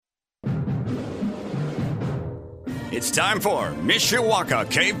It's time for Mishawaka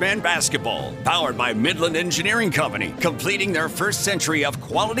Cavemen Basketball, powered by Midland Engineering Company, completing their first century of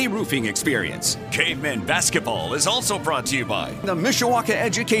quality roofing experience. Cavemen Basketball is also brought to you by the Mishawaka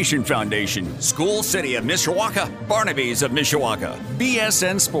Education Foundation, School City of Mishawaka, Barnaby's of Mishawaka,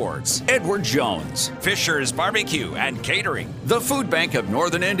 BSN Sports, Edward Jones, Fisher's Barbecue and Catering, the Food Bank of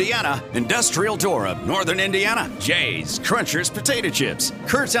Northern Indiana, Industrial Door of Northern Indiana, Jay's Crunchers Potato Chips,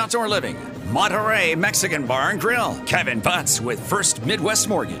 Kurt's Outdoor Living, Monterey Mexican Bar and Grill, Kevin Butts with First Midwest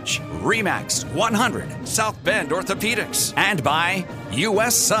Mortgage, Remax 100, South Bend Orthopedics, and by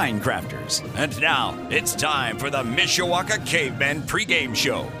U.S. Sign Crafters. And now, it's time for the Mishawaka Cavemen pregame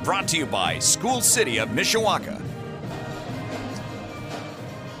show, brought to you by School City of Mishawaka.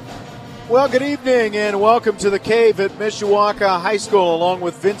 Well, good evening and welcome to the Cave at Mishawaka High School, along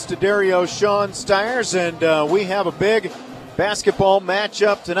with Vince D'Addario, Sean Stiers, and we have a big basketball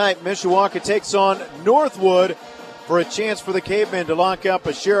matchup tonight. Mishawaka takes on Northwood for a chance for the Cavemen to lock up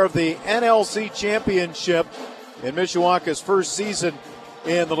a share of the NLC championship in Mishawaka's first season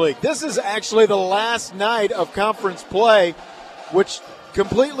in the league. This is actually the last night of conference play, which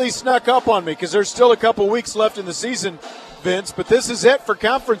completely snuck up on me because there's still a couple weeks left in the season, Vince, but this is it for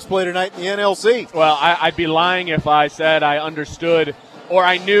conference play tonight in the NLC. Well, I'd be lying if I said I understood or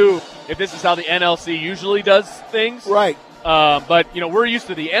I knew if this is how the NLC usually does things. Right. But, you know, we're used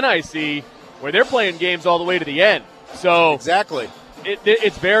to the NIC where they're playing games all the way to the end. So exactly,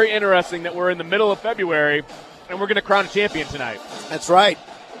 it's very interesting that we're in the middle of February and we're going to crown a champion tonight. That's right.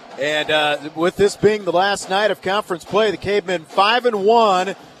 And with this being the last night of conference play, the Cavemen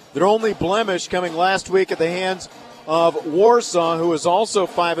 5-1. Their only blemish coming last week at the hands of Warsaw, who is also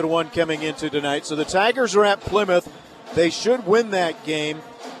 5-1 coming into tonight. So the Tigers are at Plymouth. They should win that game.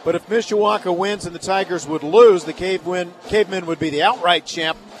 But if Mishawaka wins and the Tigers would lose, the Cavemen would be the outright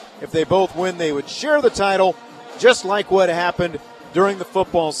champ. If they both win, they would share the title, just like what happened during the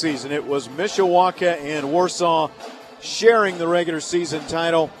football season. It was Mishawaka and Warsaw sharing the regular season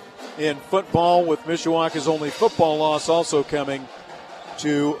title in football, with Mishawaka's only football loss also coming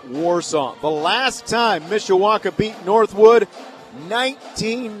to Warsaw. The last time Mishawaka beat Northwood,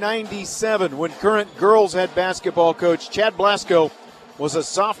 1997, when current girls head basketball coach Chad Blasco was a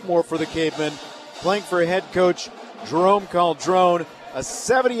sophomore for the Cavemen, playing for head coach Jerome Caldrone, a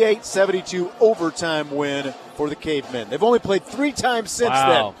 78-72 overtime win for the Cavemen. They've only played 3 times since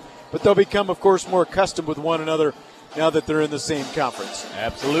then, but they'll become, of course, more accustomed with one another now that they're in the same conference.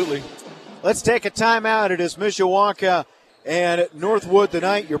 Absolutely. Let's take a timeout. It is Mishawaka and Northwood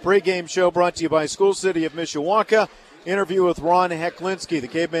tonight. Your pregame show brought to you by School City of Mishawaka. Interview with Ron Heklinski, the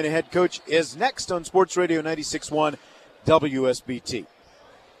Cavemen head coach, is next on Sports Radio 96.1 WSBT.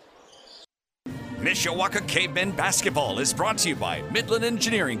 Mishawaka Cavemen Basketball is brought to you by Midland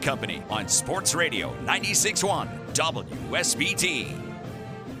Engineering Company on Sports Radio 96.1 WSBT.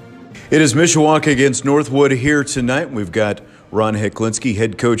 It is Mishawaka against Northwood here tonight. We've got Ron Heklinski,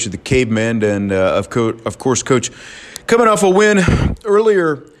 head coach of the Cavemen, and of course, Coach, coming off a win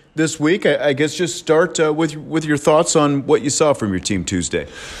earlier this week. I guess just start with your thoughts on what you saw from your team Tuesday.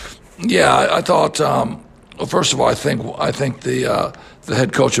 Yeah, I thought. Well, first of all, I think the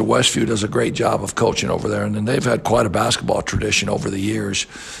head coach at Westview does a great job of coaching over there, and they've had quite a basketball tradition over the years,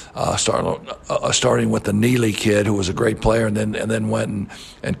 starting with the Neely kid, who was a great player, and then went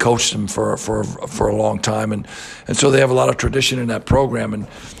and coached him for a long time, and so they have a lot of tradition in that program. And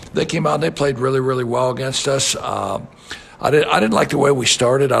they came out and they played really, really well against us. I didn't like the way we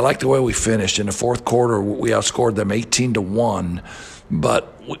started. I liked the way we finished. In the fourth quarter, we outscored them 18-1.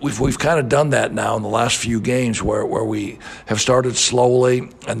 But we've kind of done that now in the last few games where we have started slowly,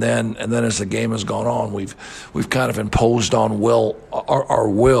 and then as the game has gone on, we've kind of imposed on our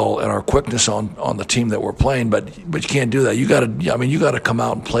will and our quickness on the team that we're playing. But you can't do that. You got to come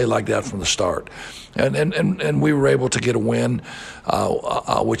out and play like that from the start. And we were able to get a win,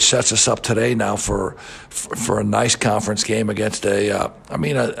 which sets us up today now for a nice conference game against a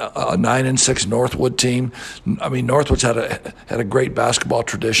 9-6 Northwood team. I mean, Northwood's had a great basketball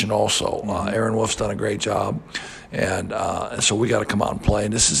tradition also. Aaron Wolf's done a great job, and so we got to come out and play.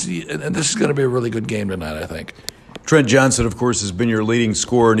 And this is going to be a really good game tonight, I think. Trent Johnson, of course, has been your leading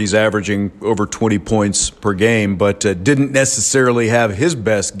scorer, and he's averaging over 20 points per game, but didn't necessarily have his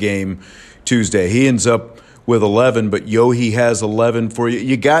best game Tuesday. He ends up with 11, but Yohi has 11 for you.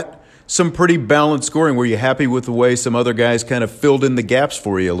 You got some pretty balanced scoring. Were you happy with the way some other guys kind of filled in the gaps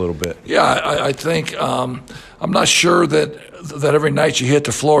for you a little bit? Yeah, I think I'm not sure that every night you hit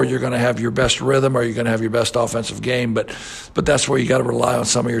the floor you're going to have your best rhythm or you're going to have your best offensive game, but that's where you got to rely on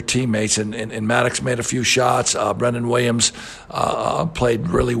some of your teammates. And Maddox made a few shots. Brendan Williams played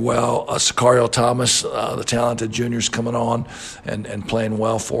really well. Sicario Thomas, the talented junior's coming on and playing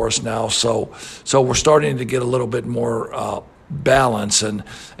well for us now. So we're starting to get a little bit more balance, and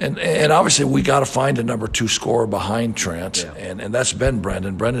obviously we got to find a number 2 scorer behind Trent, and that's been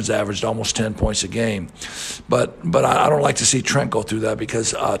Brendan. Brendan's averaged almost 10 points a game, but I don't like to see Trent go through that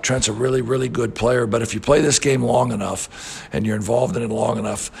because Trent's a really, really good player. But if you play this game long enough and you're involved in it long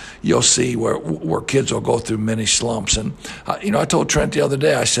enough, you'll see where kids will go through many slumps. And I told Trent the other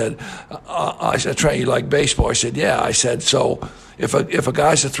day, I said, Trent, you like baseball? I said, yeah. I said, so if a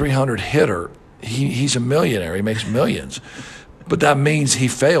guy's a 300 hitter, he's a millionaire. He makes millions. But that means he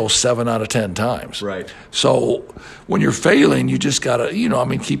fails 7 out of 10 times. Right. So when you're failing, you just gotta,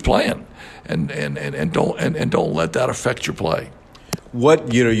 keep playing, and don't let that affect your play.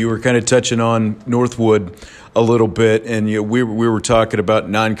 What you were kind of touching on Northwood a little bit, and we were talking about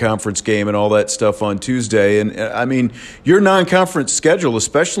non-conference game and all that stuff on Tuesday. And I mean, your non-conference schedule,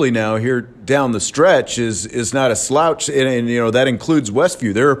 especially now here down the stretch, is not a slouch, and that includes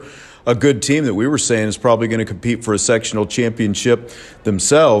Westview. They're a good team that we were saying is probably going to compete for a sectional championship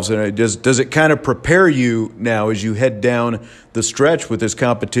themselves. And does it kind of prepare you now as you head down the stretch with this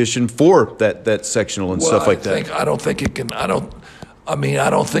competition for that sectional and stuff like that? I don't think it can. I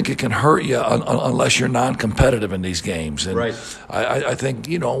don't think it can hurt you unless you're non-competitive in these games. And right. I think,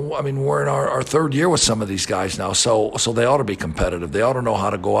 we're in our 3rd year with some of these guys now, so they ought to be competitive. They ought to know how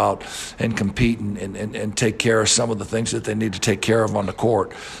to go out and compete and take care of some of the things that they need to take care of on the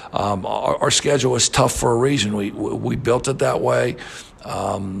court. Our schedule is tough for a reason. We built it that way.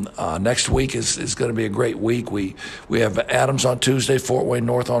 Next week is going to be a great week. We have Adams on Tuesday, Fort Wayne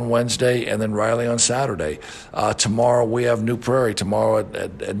North on Wednesday, and then Riley on Saturday. Tomorrow we have New Prairie tomorrow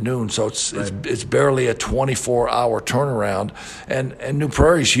at noon. So it's barely a 24-hour turnaround, and New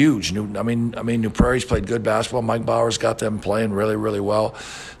Prairie's huge. New Prairie's played good basketball. Mike Bauer's got them playing really, really well.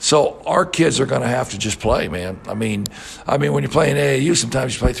 So our kids are going to have to just play, man. I mean, when you're playing AAU,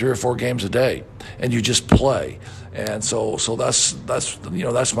 sometimes you play 3 or 4 games a day, and you just play. And so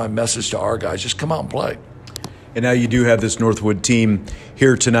that's my message to our guys. Just come out and play. And now you do have this Northwood team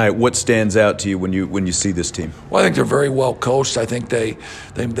here tonight. What stands out to you when you see this team? Well, I think they're very well coached. I think they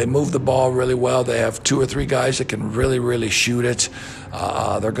move the ball really well. They have 2 or 3 guys that can really, really shoot it.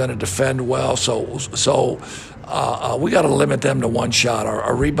 They're going to defend well. So we got to limit them to 1 shot.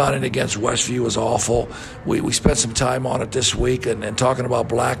 Our rebounding against Westview was awful. We spent some time on it this week and talking about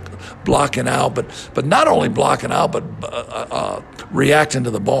blocking out, but not only blocking out, but reacting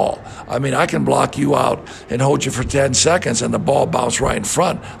to the ball. I mean, I can block you out and hold you for 10 seconds, and the ball bounce right in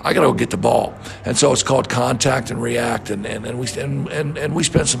front. I got to go get the ball, and so it's called contact and react. And we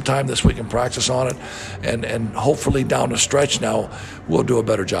spent some time this week in practice on it, and hopefully down the stretch now we'll do a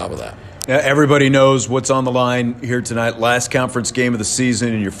better job of that. Everybody knows what's on the line here tonight. Last conference game of the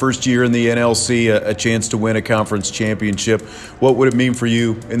season in your first year in the NLC, a chance to win a conference championship. What would it mean for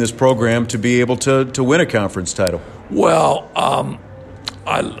you in this program to be able to win a conference title? Well,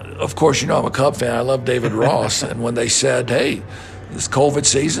 of course, I'm a Cub fan. I love David Ross. And when they said, hey, this COVID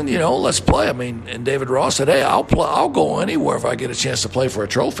season, let's play. And David Ross said, hey, I'll go anywhere if I get a chance to play for a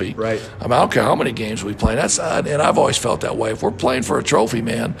trophy. Right. I don't care how many games we play. And I've always felt that way. If we're playing for a trophy,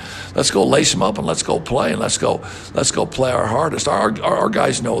 man, let's go lace them up and let's go play and let's go play our hardest. Our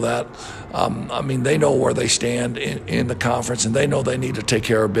guys know that. They know where they stand in the conference, and they know they need to take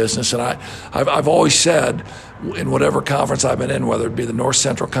care of business. And I've always said, in whatever conference I've been in, whether it be the North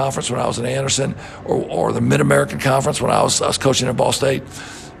Central Conference when I was in Anderson or the Mid-American Conference when I was coaching at Ball State,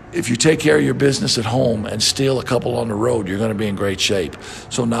 if you take care of your business at home and steal a couple on the road, you're going to be in great shape.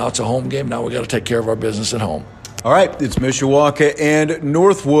 So now it's a home game. Now we got to take care of our business at home. All right, it's Mishawaka and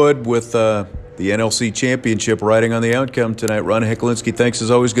Northwood with the NLC Championship riding on the outcome tonight. Ron Heklinski, thanks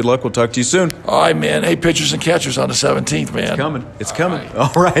as always. Good luck. We'll talk to you soon. All right, man. Hey, pitchers and catchers on the 17th, man. It's coming.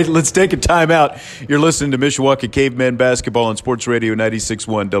 All right, let's take a timeout. You're listening to Mishawaka Cavemen Basketball on Sports Radio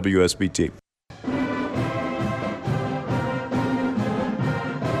 96.1 WSBT.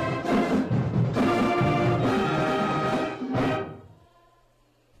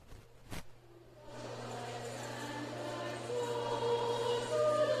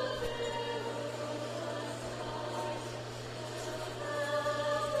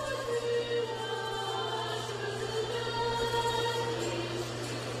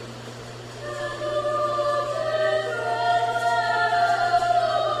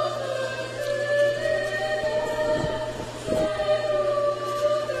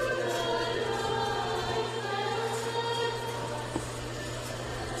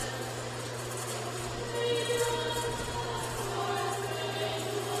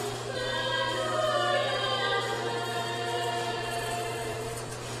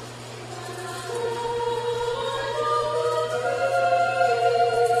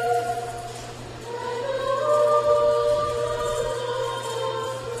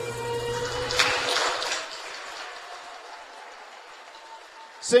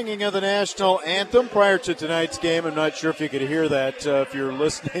 singing of the national anthem prior to tonight's game. I'm not sure if you could hear that if you're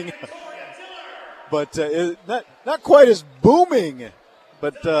listening. But not quite as booming,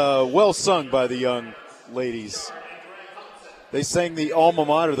 but well sung by the young ladies. They sang the alma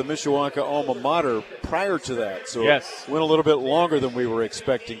mater, the Mishawaka alma mater, prior to that. So yes. It went a little bit longer than we were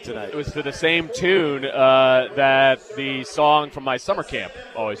expecting tonight. It was to the same tune that the song from my summer camp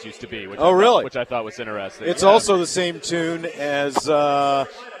always used to be. Which I thought was interesting. It's also the same tune as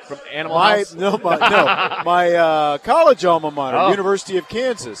from Animal House? My college alma mater, University of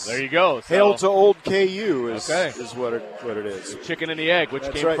Kansas. There you go. So, Hail to old KU is what it is. The chicken and the egg, which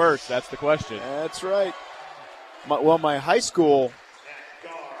came first? That's the question. That's right. My high school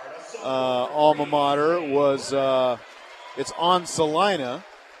alma mater was it's on Salina,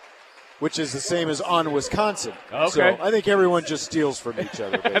 which is the same as on Wisconsin. Okay. So I think everyone just steals from each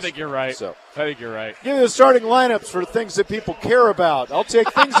other. I think you're right. Give me the starting lineups for things that people care about. I'll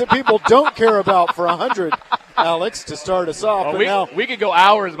take things that people don't care about for 100, Alex, to start us off. We could go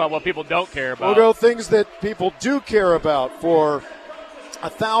hours about what people don't care about. We'll go things that people do care about for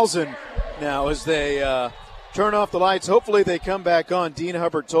 1,000 now as they turn off the lights. Hopefully they come back on. Dean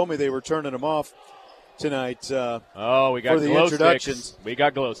Hubbard told me they were turning them off tonight. We got for the glow introductions. Sticks. We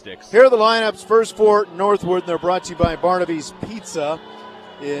got glow sticks. Here are the lineups. First for Northwood, and they're brought to you by Barnaby's Pizza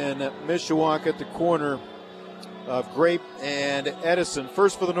in Mishawaka at the corner of Grape and Edison.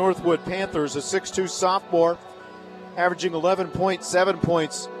 First for the Northwood Panthers, a 6'2 sophomore, averaging 11.7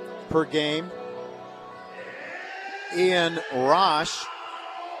 points per game. Ian Rosh,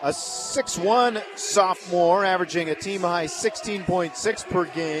 a 6'1 sophomore, averaging a team-high 16.6 per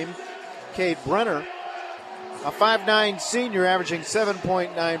game. Cade Brenner, a 5'9 senior, averaging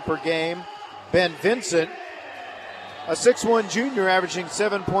 7.9 per game. Ben Vincent, a 6'1 junior, averaging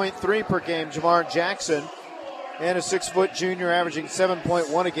 7.3 per game. Jamar Jackson, and a 6' junior, averaging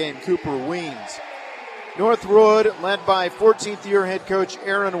 7.1 a game. Cooper Weens. Northwood, led by 14th-year head coach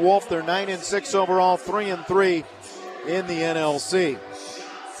Aaron Wolf. They're 9-6 overall, 3-3 in the NLC.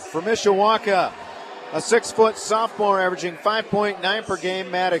 For Mishawaka, a 6' sophomore averaging 5.9 per game,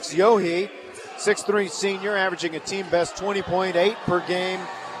 Maddox Yohe. 6'3 senior averaging a team best 20.8 per game,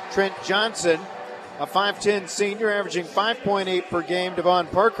 Trent Johnson. A 5'10 senior averaging 5.8 per game, Devon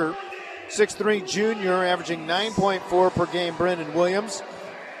Parker. 6'3 junior averaging 9.4 per game, Brendan Williams.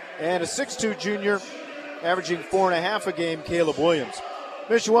 And a 6'2 junior averaging 4.5 a game, Caleb Williams.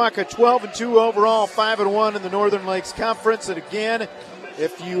 Mishawaka 12-2 overall, 5-1 in the Northern Lakes Conference. And again,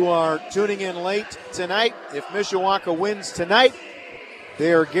 if you are tuning in late tonight, if Mishawaka wins tonight,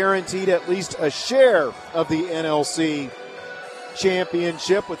 they are guaranteed at least a share of the NLC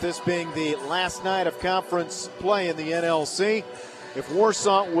championship, with this being the last night of conference play in the NLC. If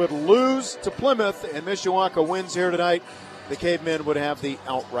Warsaw would lose to Plymouth and Mishawaka wins here tonight, the Cavemen would have the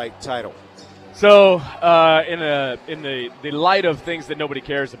outright title. So, in the light of things that nobody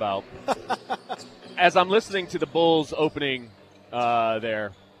cares about, as I'm listening to the Bulls opening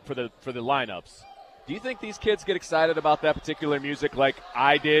there for the lineups, do you think these kids get excited about that particular music like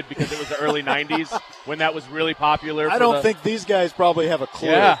I did because it was the early 90s when that was really popular? I don't think these guys probably have a clue.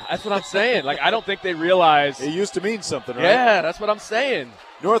 Yeah, that's what I'm saying. Like, I don't think they realize. It used to mean something, right? Yeah, that's what I'm saying.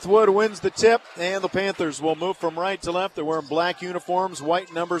 Northwood wins the tip, and the Panthers will move from right to left. They're wearing black uniforms,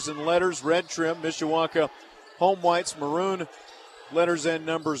 white numbers and letters, red trim. Mishawaka home whites, maroon letters and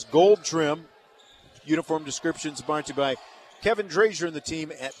numbers, gold trim. Uniform descriptions brought to you by Kevin Drazier and the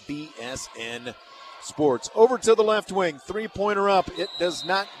team at BSN Sports. Over to the left wing, three-pointer up. It does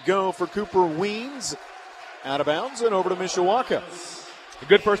not go for Cooper Weens. Out of bounds and over to Mishawaka. A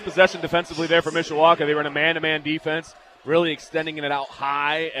good first possession defensively there for Mishawaka. They were in a man-to-man defense, really extending it out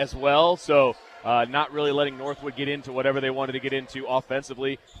high as well. So not really letting Northwood get into whatever they wanted to get into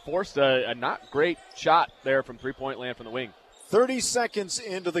offensively. Forced a not great shot there from three-point land from the wing. 30 seconds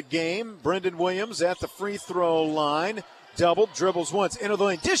into the game. Brendan Williams at the free throw line. Double, dribbles once, into the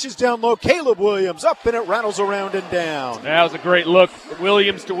lane, dishes down low. Caleb Williams up, and it rattles around and down. That was a great look.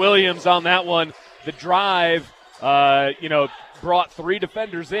 Williams to Williams on that one. The drive, brought three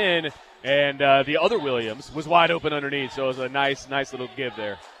defenders in, and the other Williams was wide open underneath. So it was a nice little give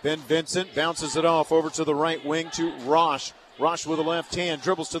there. Ben Vincent bounces it off over to the right wing to Rosh. Rosh with a left hand,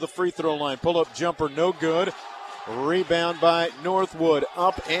 dribbles to the free throw line. Pull-up jumper, no good. Rebound by Northwood.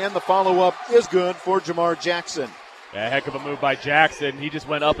 Up, and the follow-up is good for Jamar Jackson. A heck of a move by Jackson. He just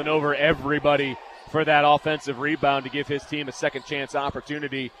went up and over everybody for that offensive rebound to give his team a second chance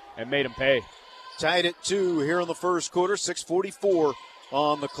opportunity and made him pay. Tied at 2 here in the first quarter, 6:44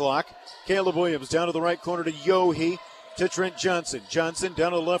 on the clock. Caleb Williams down to the right corner to Yohe, to Trent Johnson. Johnson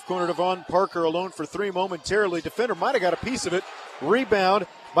down to the left corner to Devon Parker, alone for three momentarily. Defender might have got a piece of it. Rebound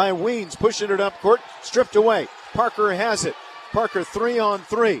by Weens, pushing it up court, stripped away. Parker has it. Parker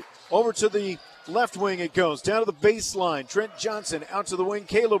 3-on-3. Over to the left wing it goes, down to the baseline. Trent Johnson out to the wing.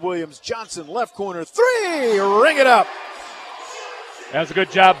 Caleb Williams. Johnson, left corner, 3! Ring it up. That was a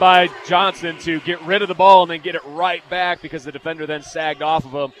good job by Johnson to get rid of the ball and then get it right back because the defender then sagged off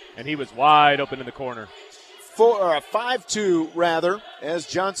of him, and he was wide open in the corner. 5-2, rather, as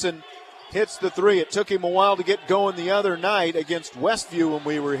Johnson hits the 3. It took him a while to get going the other night against Westview when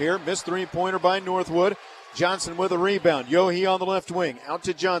we were here. Missed three-pointer by Northwood. Johnson with a rebound. Yohe on the left wing. Out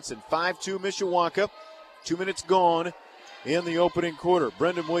to Johnson. 5-2 Mishawaka. 2 minutes gone in the opening quarter.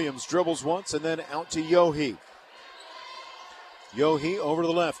 Brendan Williams dribbles once and then out to Yohe. Yohe over to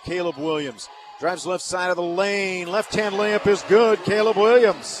the left. Caleb Williams drives left side of the lane. Left-hand layup is good. Caleb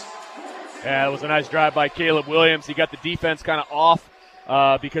Williams. Yeah, it was a nice drive by Caleb Williams. He got the defense kind of off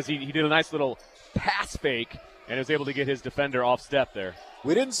because he did a nice little pass fake and was able to get his defender off step there.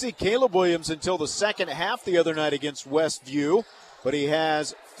 We didn't see Caleb Williams until the second half the other night against Westview, but he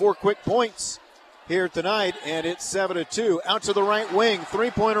has 4 quick points here tonight, and it's 7-2. Out to the right wing.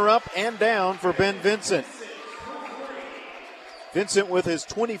 Three-pointer up and down for Ben Vincent. Vincent with his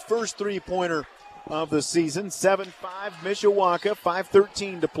 21st three-pointer of the season. 7-5 Mishawaka,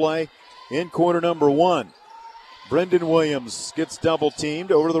 5:13 to play in quarter number 1. Brendan Williams gets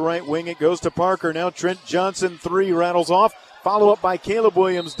double-teamed. Over to the right wing it goes to Parker. Now Trent Johnson, 3 rattles off. Follow-up by Caleb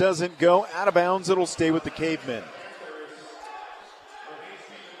Williams doesn't go. Out of bounds, it'll stay with the Cavemen.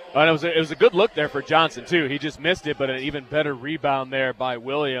 And it was a good look there for Johnson, too. He just missed it, but an even better rebound there by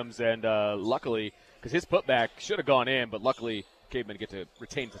Williams. And luckily, because his putback should have gone in, but luckily Cavemen get to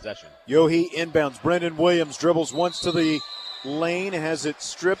retain possession. Yohe inbounds. Brendan Williams dribbles once to the lane, has it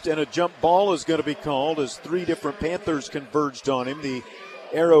stripped, and a jump ball is going to be called as 3 different Panthers converged on him. The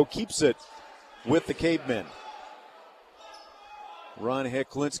arrow keeps it with the Cavemen. Ron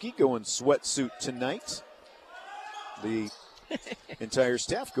Heklinski going sweatsuit tonight. The entire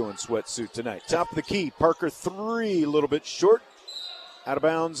staff going sweatsuit tonight. Top of the key, Parker 3, a little bit short. Out of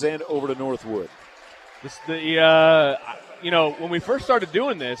bounds and over to Northwood. When we first started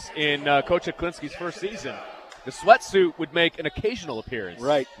doing this in Coach Heklinski's first season, the sweatsuit would make an occasional appearance.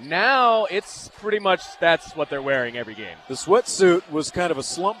 Right. Now it's pretty much that's what they're wearing every game. The sweatsuit was kind of a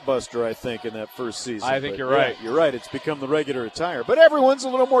slump buster, I think, in that first season. I think you're right. Yeah, you're right. It's become the regular attire. But everyone's a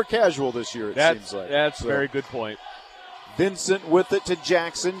little more casual this year, it seems like. That's a very good point. Vincent with it to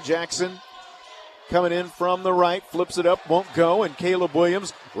Jackson. Jackson coming in from the right, flips it up, won't go, and Caleb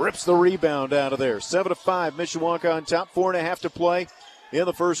Williams rips the rebound out of there. 7-5, Mishawaka on top, 4.5 to play in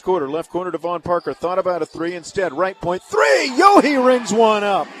the first quarter. Left corner, Devon Parker thought about a 3 instead. Right point, 3! Yohe rings one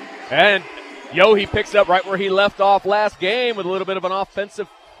up. And Yohe picks up right where he left off last game with a little bit of an offensive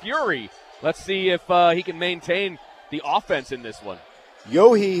fury. Let's see if he can maintain the offense in this one.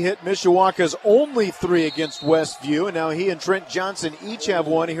 Yohe hit Mishawaka's only 3 against Westview, and now he and Trent Johnson each have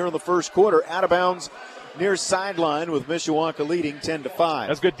 1 here in the first quarter. Out of bounds near sideline with Mishawaka leading 10-5.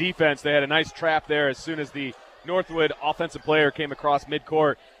 That's good defense. They had a nice trap there as soon as the Northwood offensive player came across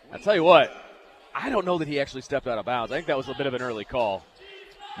midcourt. I'll tell you what, I don't know that he actually stepped out of bounds. I think that was a bit of an early call.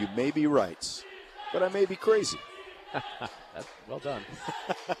 You may be right, but I may be crazy. That's well done.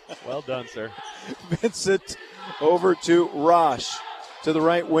 Well done, sir. Vincent over to Rosh. To the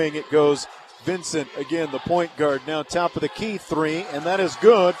right wing it goes. Vincent, again, the point guard, now top of the key 3, and that is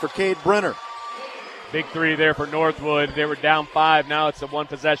good for Cade Brenner. Big 3 there for Northwood. They were down 5. Now it's a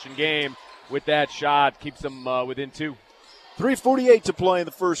one-possession game with that shot. Keeps them within 2. 3:48 to play in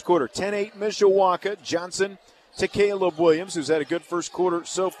the first quarter. 10-8 Mishawaka. Johnson to Caleb Williams, who's had a good first quarter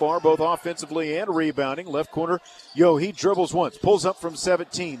so far, both offensively and rebounding. Left corner, he dribbles once, pulls up from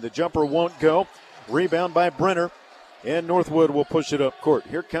 17. The jumper won't go. Rebound by Brenner. And Northwood will push it up court.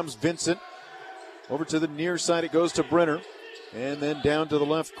 Here comes Vincent. Over to the near side it goes to Brenner. And then down to the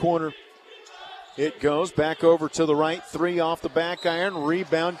left corner it goes. Back over to the right. 3 off the back iron.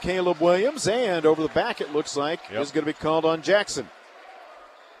 Rebound Caleb Williams. And over the back it looks like is going to be called on Jackson.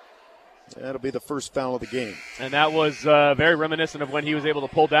 That'll be the first foul of the game. And that was very reminiscent of when he was able to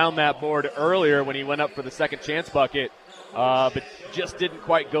pull down that board earlier when he went up for the second chance bucket. But just didn't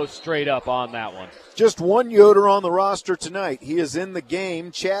quite go straight up on that one. Just one Yoder on the roster tonight. He is in the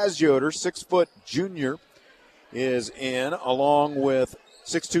game. Chaz Yoder, 6-foot junior, is in, along with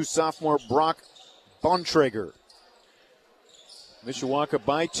 6'2 sophomore Brock Bontrager. Mishawaka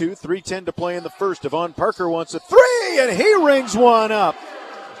by 2, 3:10 to play in the first. Devon Parker wants a 3, and he rings one up.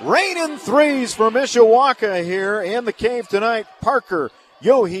 Raining threes for Mishawaka here in the cave tonight. Parker,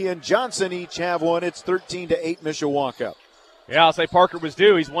 Yohe, and Johnson each have 1. It's 13-8 Mishawaka. Yeah, I'll say Parker was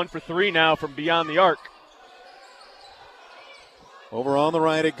due. He's 1 for 3 now from beyond the arc. Over on the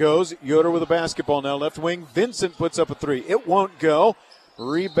right it goes. Yoder with a basketball now. Left wing, Vincent puts up a three. It won't go.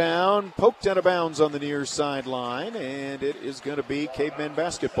 Rebound, poked out of bounds on the near sideline, and it is going to be Cavemen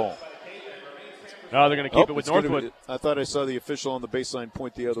basketball. No, they're going to keep it with Northwood. I thought I saw the official on the baseline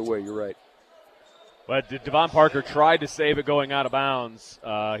point the other way. You're right. But Devon Parker tried to save it going out of bounds.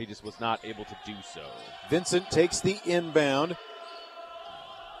 He just was not able to do so. Vincent takes the inbound.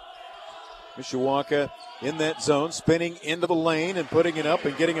 Mishawaka in that zone, spinning into the lane and putting it up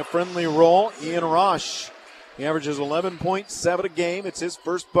and getting a friendly roll. Ian Rosh. He averages 11.7 a game. It's his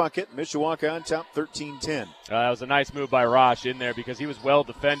first bucket. Mishawaka on top, 13-10. That was a nice move by Rosh in there because he was well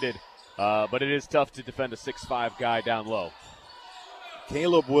defended. But it is tough to defend a 6'5 guy down low.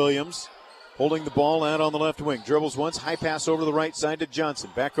 Caleb Williams holding the ball out on the left wing. Dribbles once, high pass over the right side to Johnson.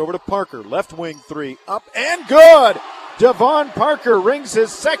 Back over to Parker. Left wing three, up and good! Devon Parker rings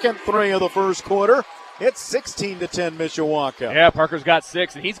his second three of the first quarter. It's 16-10 Mishawaka. Yeah, Parker's got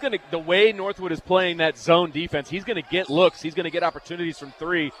 6, and he's going to, the way Northwood is playing that zone defense, he's going to get looks. He's going to get opportunities from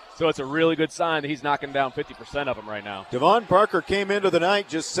 3, so it's a really good sign that he's knocking down 50% of them right now. Devon Parker came into the night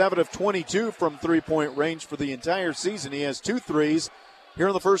just 7 of 22 from three-point range for the entire season. He has 2 threes here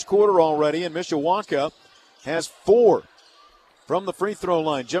in the first quarter already, and Mishawaka has 4 from the free throw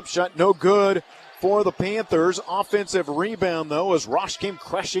line. Jump shot no good for the Panthers. Offensive rebound, though, as Rosh came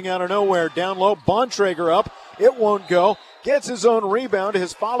crashing out of nowhere. Down low, Bontrager up. It won't go. Gets his own rebound.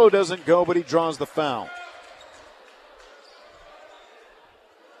 His follow doesn't go, but he draws the foul.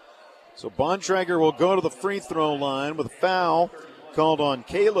 So Bontrager will go to the free throw line with a foul called on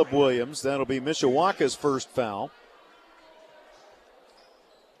Caleb Williams. That'll be Mishawaka's first foul.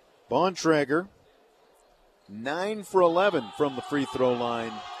 Bontrager, 9 for 11 from the free throw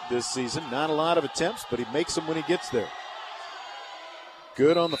line this season. Not a lot of attempts, but he makes them when he gets there.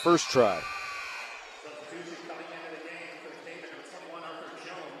 Good on the first try.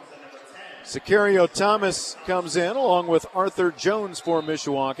 Sicario Thomas comes in along with Arthur Jones for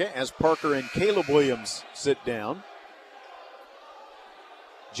Mishawaka as Parker and Caleb Williams sit down.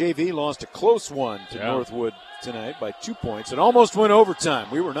 JV lost a close one to Northwood tonight by 2 points. It almost went overtime.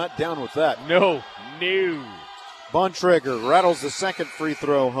 We were not down with that. No. Bontrager rattles the second free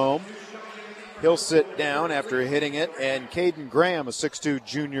throw home. He'll sit down after hitting it, and Caden Graham, a 6'2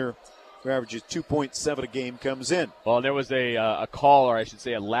 junior who averages 2.7 a game, comes in. Well, there was a call, or I should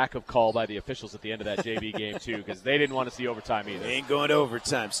say a lack of call by the officials at the end of that JV game, too, because they didn't want to see overtime either. They ain't going to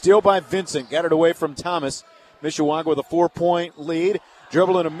overtime. Steal by Vincent. Got it away from Thomas. Mishawaka with a 4-point lead.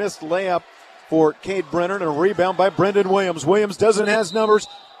 Dribble and a missed layup for Cade Brenner, and a rebound by Brendan Williams. Williams doesn't have numbers.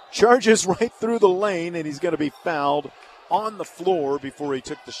 Charges right through the lane, and he's going to be fouled on the floor before he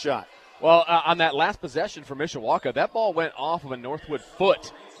took the shot. Well, on that last possession for Mishawaka, that ball went off of a Northwood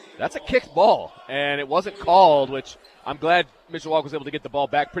foot. That's a kicked ball, and it wasn't called, which I'm glad Mishawaka was able to get the ball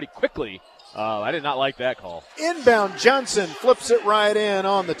back pretty quickly. I did not like that call. Inbound, Johnson flips it right in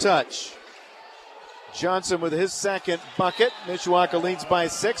on the touch. Johnson with his second bucket. Mishawaka leads by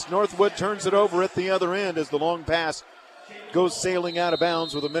 6. Northwood turns it over at the other end as the long pass goes sailing out of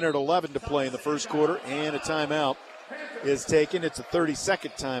bounds with 1:11 to play in the first quarter, and a timeout is taken. It's a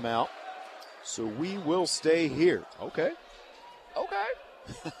 30-second timeout, so we will stay here. Okay.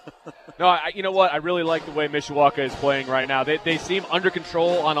 No, you know what? I really like the way Mishawaka is playing right now. They seem under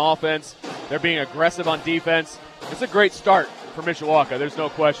control on offense. They're being aggressive on defense. It's a great start for Mishawaka. There's no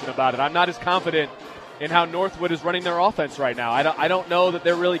question about it. I'm not as confident in how Northwood is running their offense right now. I don't know that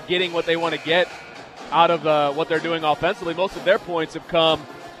they're really getting what they want to get out of what they're doing offensively. Most of their points have come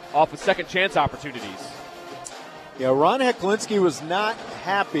off of second chance opportunities. Yeah, Ron Heklinski was not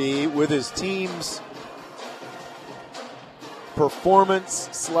happy with his team's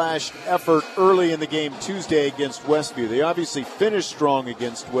performance/effort early in the game Tuesday against Westview. They obviously finished strong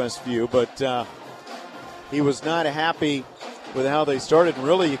against Westview, but he was not happy with how they started. And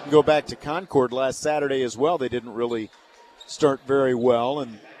really, you can go back to Concord last Saturday as well. They didn't really start very well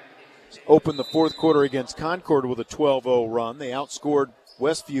and opened the fourth quarter against Concord with a 12-0 run. They outscored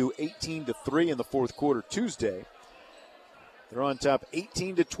Westview 18-3 in the fourth quarter Tuesday. They're on top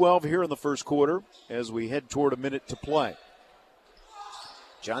 18-12 here in the first quarter as we head toward a minute to play.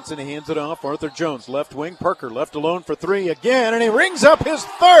 Johnson hands it off. Arthur Jones, left wing. Parker left alone for 3 again, and he rings up his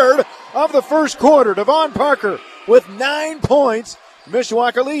third of the first quarter. Devon Parker with 9 points.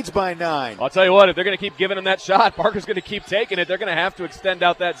 Mishawaka leads by 9. I'll tell you what, if they're going to keep giving him that shot, Parker's going to keep taking it. They're going to have to extend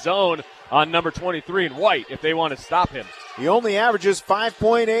out that zone on number 23 in white if they want to stop him. He only averages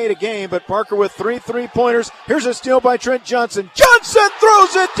 5.8 a game, but Parker with 3 3-pointers. Here's a steal by Trent Johnson. Johnson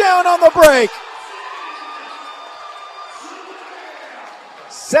throws it down on the break.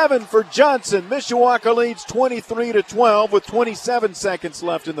 7 for Johnson. Mishawaka leads 23-12 with 27 seconds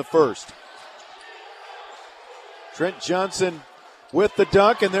left in the first. Trent Johnson with the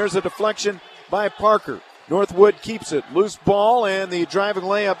dunk, and there's a deflection by Parker. Northwood keeps it. Loose ball, and the driving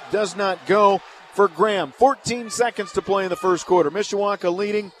layup does not go for Graham. 14 seconds to play in the first quarter. Mishawaka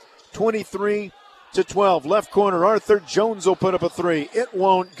leading 23-12. Left corner, Arthur Jones will put up a three. It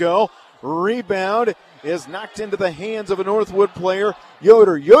won't go. Rebound is knocked into the hands of a Northwood player.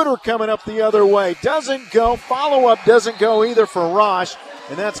 Yoder coming up the other way. Doesn't go. Follow-up doesn't go either for Rosh.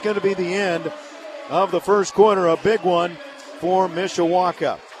 And that's going to be the end of the first quarter. A big one for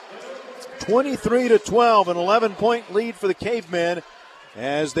Mishawaka. 23-12, an 11-point lead for the Cavemen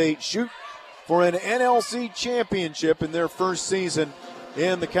as they shoot for an NLC championship in their first season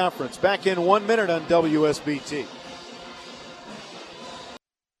in the conference. Back in 1 minute on WSBT.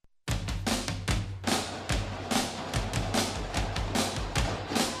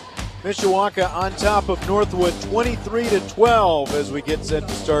 Mishawaka on top of Northwood 23-12 as we get set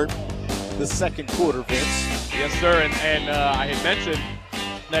to start the second quarter, Vince. Yes, sir, and I had mentioned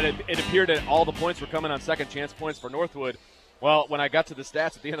that it appeared that all the points were coming on second chance points for Northwood. Well, when I got to the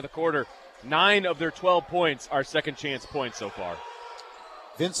stats at the end of the quarter, 9 of their 12 points are second chance points so far.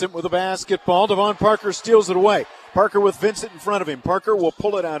 Vincent with a basketball. Devon Parker steals it away. Parker with Vincent in front of him. Parker will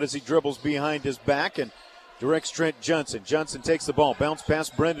pull it out as he dribbles behind his back and directs Trent Johnson. Johnson takes the ball. Bounce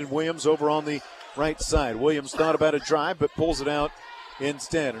past Brendan Williams over on the right side. Williams thought about a drive but pulls it out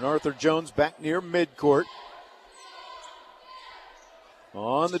instead. And Arthur Jones back near midcourt.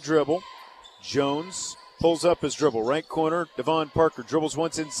 On the dribble, Jones pulls up his dribble. Right corner, Devon Parker dribbles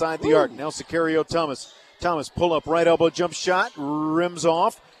once inside the arc. Now Sicario Thomas. Thomas pull up, right elbow jump shot, rims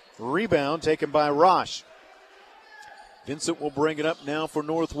off. Rebound taken by Rosh. Vincent will bring it up now for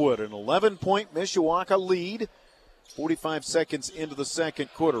Northwood. An 11-point Mishawaka lead. 45 seconds into the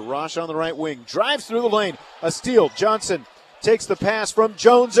second quarter. Rosh on the right wing, drives through the lane. A steal. Johnson takes the pass from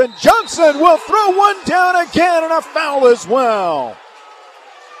Jones, and Johnson will throw one down again, and a foul as well.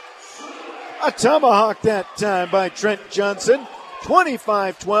 A tomahawk that time by Trent Johnson.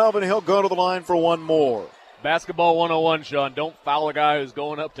 25-12, and he'll go to the line for one more. Basketball 101, Sean. Don't foul a guy who's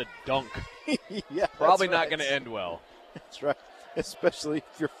going up to dunk. Yeah, Probably not going to end well. That's right, especially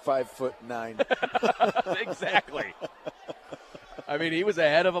if you're 5'9". Exactly. I mean, he was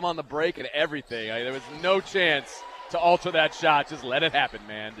ahead of him on the break and everything. There was no chance to alter that shot. Just let it happen,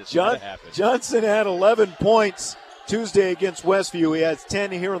 man. Just let it happen. Johnson had 11 points Tuesday against Westview. He has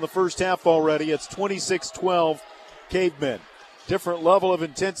 10 here in the first half already. It's 26-12 Cavemen. Different level of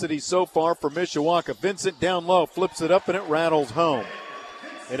intensity so far for Mishawaka. Vincent down low, flips it up, and it rattles home.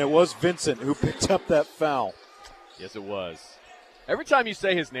 And it was Vincent who picked up that foul. Yes, it was. Every time you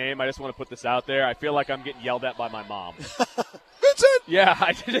say his name, I just want to put this out there, I feel like I'm getting yelled at by my mom. Vincent! Yeah,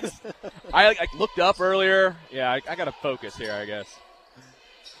 I looked up earlier. Yeah, I got to focus here, I guess.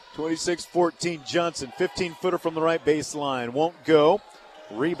 26-14 Johnson, 15-footer from the right baseline. Won't go.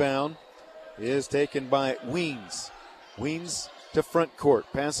 Rebound is taken by Weens. Weens to front court.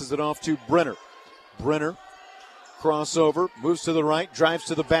 Passes it off to Brenner. Brenner, crossover, moves to the right, drives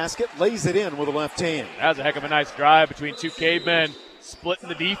to the basket, lays it in with a left hand. That was a heck of a nice drive between two Cavemen, splitting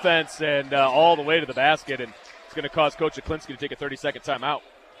the defense and all the way to the basket. And it's going to cause Coach Aklinski to take a 30-second timeout.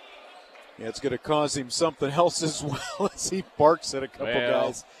 Yeah, it's going to cause him something else as well as he barks at a couple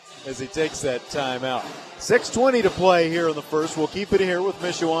guys as he takes that timeout. 6:20 to play here in the first. We'll keep it here with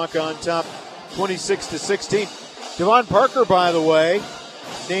Mishawaka on top, 26-16. Devon Parker, by the way,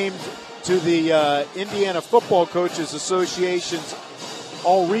 named to the Indiana Football Coaches Association's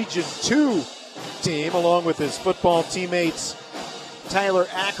All-Region 2 team, along with his football teammates Tyler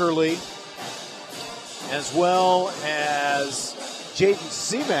Ackerley, as well as Jaden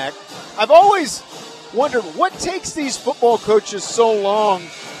Seamack. I've always wondered what takes these football coaches so long.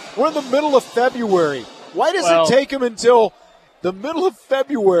 We're in the middle of February. Why does it take them until the middle of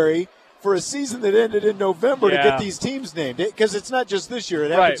February for a season that ended in November to get these teams named? Because it's not just this year.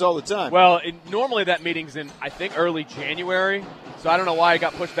 It happens all the time. Well, normally that meeting's in, I think, early January. So I don't know why it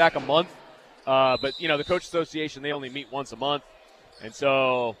got pushed back a month. But, the Coach Association, they only meet once a month. And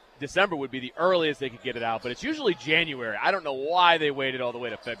so December would be the earliest they could get it out. But it's usually January. I don't know why they waited all the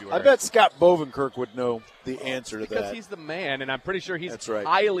way to February. I bet Scott Bovenkirk would know the answer to that. Because he's the man, and I'm pretty sure he's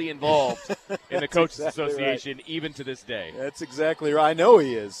highly involved in the Coaches Association even to this day. That's exactly right. I know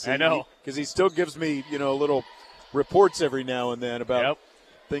he is. I know. Because he still gives me, little reports every now and then about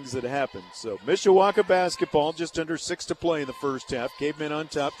things that happen. So Mishawaka basketball, just under 6 to play in the first half. Cavemen on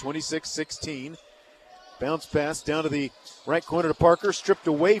top, 26-16. Bounce pass down to the right corner to Parker, stripped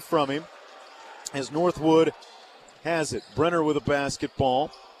away from him as Northwood has it. Brenner with a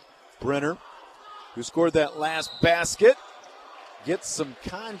basketball. Brenner, who scored that last basket, gets some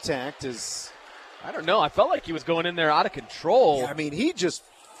contact. I don't know. I felt like he was going in there out of control. Yeah, I mean, he just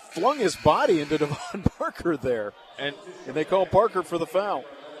flung his body into Devon Parker there. And they call Parker for the foul.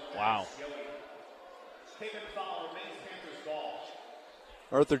 Wow.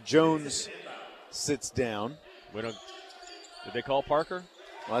 Arthur Jones sits down. Did they call Parker?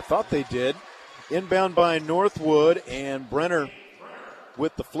 Well, I thought they did. Inbound by Northwood, and Brenner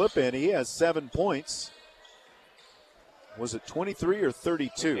with the flip in. He has 7 points. Was it 23 or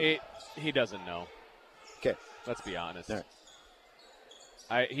 32? He doesn't know. Okay. Let's be honest. All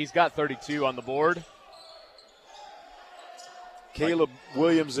right. He's got 32 on the board. Caleb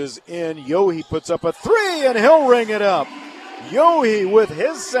Williams is in. Yohe puts up a three, and he'll ring it up. Yohe with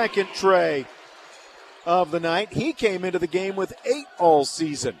his second tray of the night. He came into the game with 8 all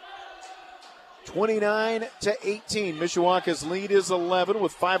season. 29-18. Mishawaka's lead is 11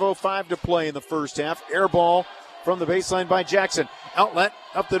 with 5:05 to play in the first half. Air ball from the baseline by Jackson. Outlet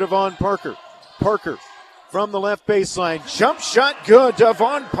up to Devon Parker. Parker from the left baseline. Jump shot good.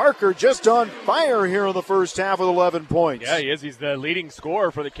 Devon Parker just on fire here in the first half with 11 points. Yeah, he is. He's the leading scorer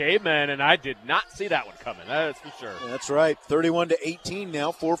for the Cavemen, and I did not see that one coming. That's for sure. That's right. 31-18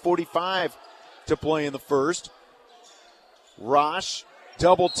 now. 4:45 to play in the first. Rosh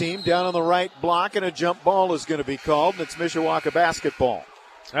double team down on the right block, and a jump ball is going to be called, and it's Mishawaka basketball.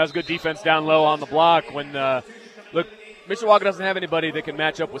 That was good defense down low on the block. When look, Mishawaka doesn't have anybody that can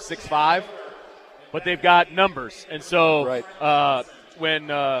match up with 6'5", but they've got numbers. And so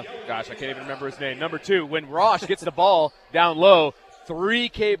when I can't even remember his name, number 2, when Rosh gets the ball down low, 3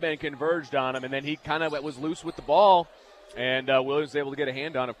 Cavemen converged on him, and then he kind of was loose with the ball, and Williams was able to get a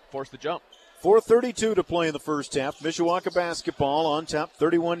hand on it, force the jump. 4:32 to play in the first half. Mishawaka basketball on top,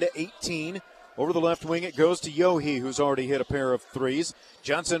 31-18. Over the left wing, it goes to Yohe, who's already hit a pair of threes.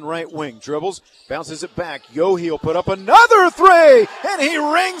 Johnson right wing, dribbles, bounces it back. Yohe will put up another three, and he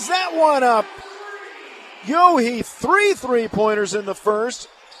rings that one up. Yohe, 3 3-pointers in the first,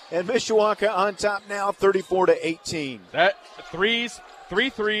 and Mishawaka on top now, 34-18. That three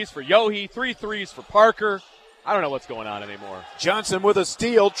threes for Yohe, 3 threes for Parker. I don't know what's going on anymore. Johnson with a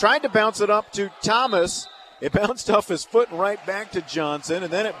steal, tried to bounce it up to Thomas. It bounced off his foot and right back to Johnson,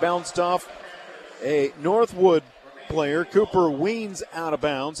 and then it bounced off a Northwood player. Cooper Weens out of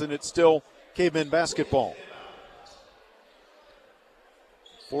bounds, and it's still Cavemen basketball.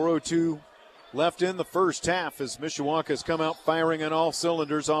 4:02 left in the first half as Mishawaka has come out firing on all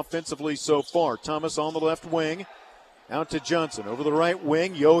cylinders offensively so far. Thomas on the left wing. Out to Johnson. Over the right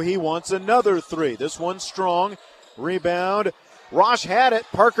wing, Yohe wants another three. This one's strong. Rebound. Rosh had it.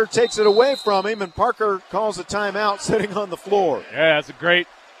 Parker takes it away from him, and Parker calls a timeout sitting on the floor. Yeah, that's a great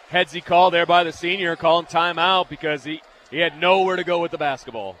headsy call there by the senior, calling timeout because he had nowhere to go with the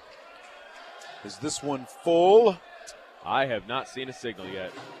basketball. Is this one full? I have not seen a signal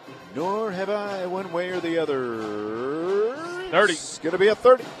yet. Nor have I, one way or the other. 30. It's going to be a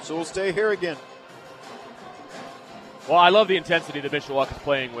 30, so we'll stay here again. Well, I love the intensity that Mishawaka is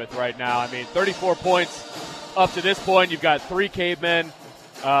playing with right now. I mean, 34 points up to this point. You've got 3 Cavemen,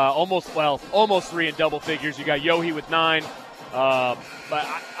 almost 3 in double figures. You got Yohe with 9. But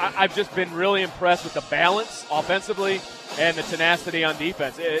I've just been really impressed with the balance offensively and the tenacity on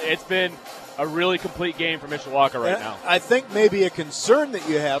defense. It's been a really complete game for Mishawaka right now. I think maybe a concern that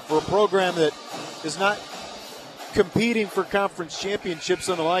you have for a program that is not competing for conference championships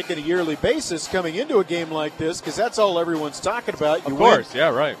on a yearly basis coming into a game like this, because that's all everyone's talking about. Of course, yeah,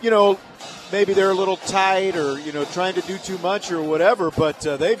 right. Maybe they're a little tight or, trying to do too much or whatever, but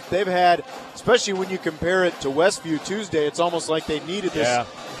they've had, especially when you compare it to Westview Tuesday, it's almost like they needed this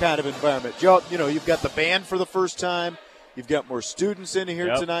kind of environment. You've got the band for the first time. You've got more students in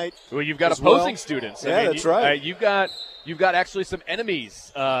here tonight. Well, you've got opposing students. Yeah, that's right. You've got actually some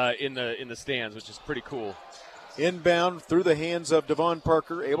enemies in the stands, which is pretty cool. Inbound through the hands of Devon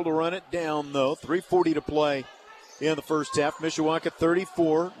Parker, able to run it down, though. 3:40 to play in the first half. Mishawaka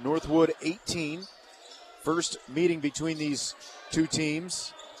 34, Northwood 18. First meeting between these two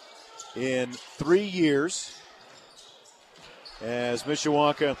teams in 3 years as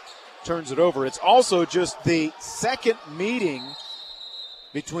Mishawaka turns it over. It's also just the second meeting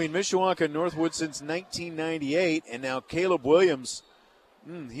between Mishawaka and Northwood since 1998, and now Caleb Williams,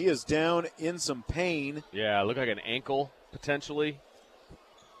 he is down in some pain. Yeah, look like an ankle potentially.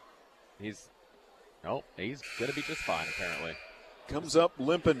 He's going to be just fine apparently. Comes up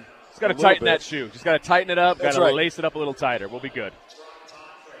limping. Just got to tighten that shoe. Just got to tighten it up. Got to lace it up a little tighter. We'll be good.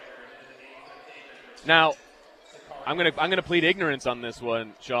 Now, I'm gonna plead ignorance on this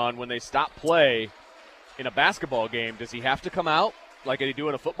one, Sean. When they stop play, in a basketball game, does he have to come out like they do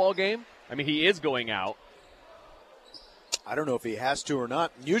in a football game? I mean, he is going out. I don't know if he has to or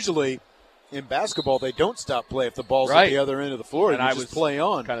not. Usually in basketball, they don't stop play if the ball's at the other end of the floor. And I was play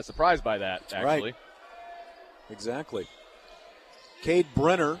on. Kind of surprised by that, actually. Right. Exactly. Cade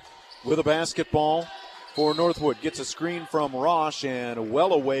Brenner with a basketball for Northwood. Gets a screen from Rosh and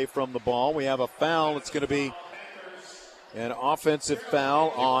well away from the ball. We have a foul. It's going to be an offensive foul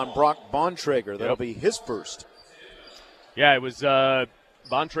on Brock Bontrager. That'll be his first. Yeah, it was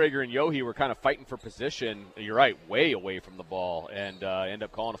Bontrager and Yohe were kind of fighting for position. You're right, way away from the ball, and end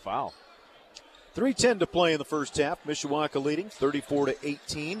up calling a foul. 3:10 to play in the first half. Mishawaka leading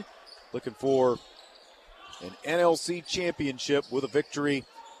 34-18. Looking for an NLC championship with a victory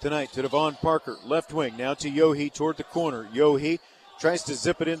tonight to Devon Parker. Left wing, now to Yohe toward the corner. Yohe tries to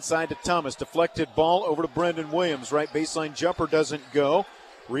zip it inside to Thomas. Deflected ball over to Brendan Williams. Right baseline jumper doesn't go.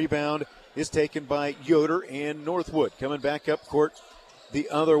 Rebound is taken by Yoder and Northwood. Coming back up court the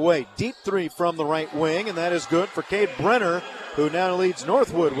other way. Deep three from the right wing, and that is good for Cade Brenner, who now leads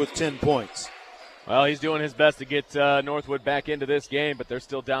Northwood with 10 points. Well, he's doing his best to get Northwood back into this game, but they're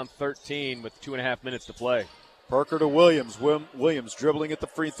still down 13 with 2.5 minutes to play. Parker to Williams. Williams dribbling at the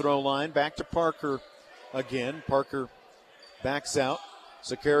free throw line. Back to Parker again. Parker backs out.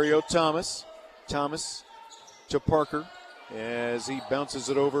 Sicario Thomas. Thomas to Parker as he bounces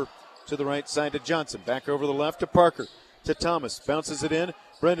it over to the right side to Johnson. Back over the left to Parker. To Thomas. Bounces it in.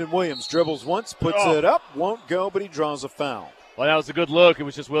 Brendan Williams dribbles once. Puts it up. Won't go, but he draws a foul. Well, that was a good look. It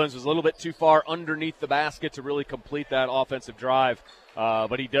was just Williams was a little bit too far underneath the basket to really complete that offensive drive.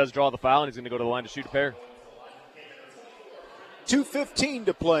 But he does draw the foul, and he's going to go to the line to shoot a pair. 2:15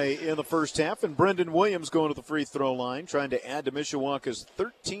 to play in the first half, and Brendan Williams going to the free throw line, trying to add to Mishawaka's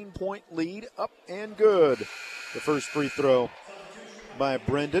 13-point lead. Up and good. The first free throw by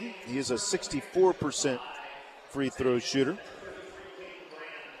Brendan. He is a 64% free throw shooter.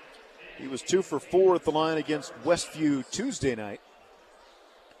 He was 2 for 4 at the line against Westview Tuesday night.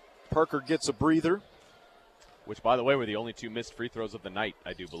 Parker gets a breather. Which, by the way, were the only 2 missed free throws of the night,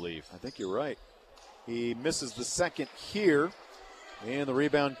 I do believe. I think you're right. He misses the second here. And the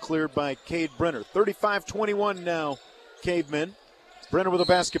rebound cleared by Cade Brenner. 35-21 now, Cavemen. Brenner with a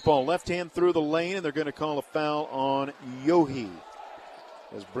basketball. Left hand through the lane, and they're going to call a foul on Yohe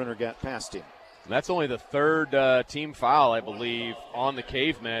as Brenner got past him. And that's only the third team foul, I believe, on the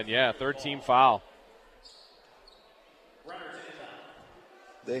Cavemen. Yeah, third team foul.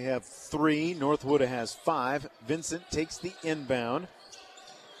 They have 3. Northwood has 5. Vincent takes the inbound.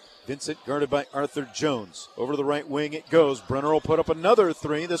 Vincent guarded by Arthur Jones. Over to the right wing it goes. Brenner will put up another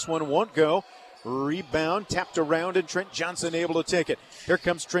 3. This one won't go. Rebound tapped around, and Trent Johnson able to take it. Here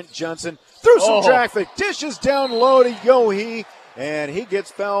comes Trent Johnson through some traffic. Dishes down low to Yohe, and he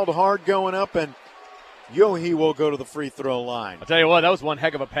gets fouled hard going up, and Yohe will go to the free throw line. I'll tell you what, that was one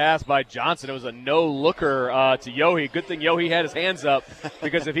heck of a pass by Johnson. It was a no-looker to Yohe. Good thing Yohe had his hands up,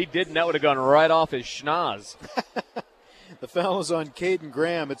 because if he didn't, that would have gone right off his schnoz. The foul is on Caden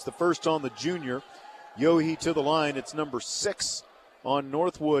Graham. It's the first on the junior. Yohe to the line. It's number 6 on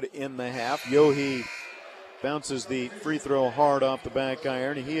Northwood in the half. Yohe bounces the free throw hard off the back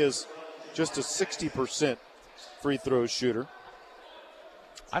iron. He is just a 60% free throw shooter.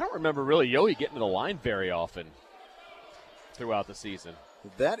 I don't remember really Yohe getting to the line very often throughout the season.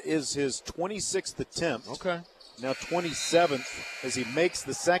 That is his 26th attempt. Okay. Now 27th as he makes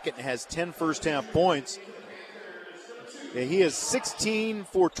the second and has 10 first half points. Yeah, he is 16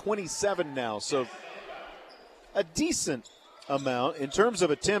 for 27 now, so a decent amount. In terms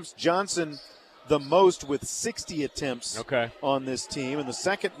of attempts, Johnson the most with 60 attempts on this team, and the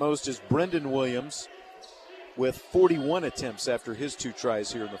second most is Brendan Williams with 41 attempts after his 2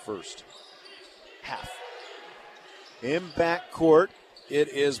 tries here in the first half. In backcourt, it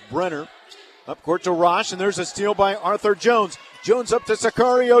is Brenner. Up court to Rosh, and there's a steal by Arthur Jones. Jones up to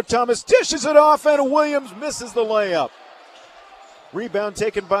Sicario Thomas, dishes it off, and Williams misses the layup. Rebound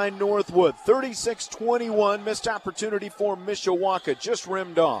taken by Northwood. 36-21, missed opportunity for Mishawaka, just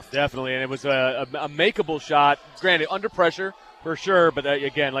rimmed off. Definitely, and it was a makeable shot. Granted, under pressure for sure, but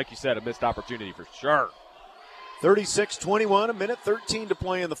again, like you said, a missed opportunity for sure. 36-21, a minute 13 to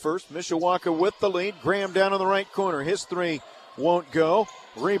play in the first. Mishawaka with the lead. Graham down in the right corner. His 3 won't go.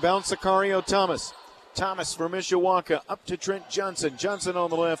 Rebound, Sicario Thomas. Thomas for Mishawaka, up to Trent Johnson. Johnson on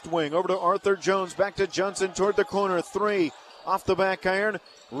the left wing. Over to Arthur Jones, back to Johnson toward the corner. 3 off the back iron.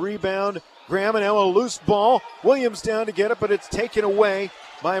 Rebound, Graham, and now a loose ball. Williams down to get it, but it's taken away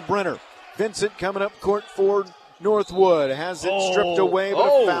by Brenner. Vincent coming up court for Northwood. Has it stripped away, but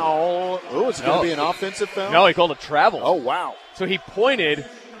a foul. Oh, it's going to be an offensive foul? No, he called a travel. Oh, wow. So he pointed,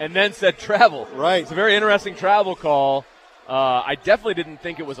 and then said travel. Right. It's a very interesting travel call. I definitely didn't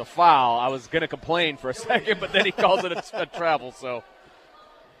think it was a foul. I was going to complain for a second, but then he calls it a travel. So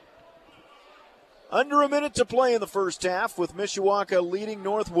under a minute to play in the first half, with Mishawaka leading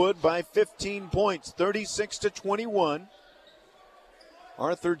Northwood by 15 points, 36-21.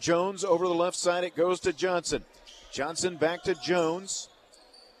 Arthur Jones over the left side. It goes to Johnson. Johnson back to Jones.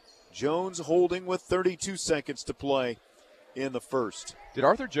 Jones holding with 32 seconds to play in the first. Did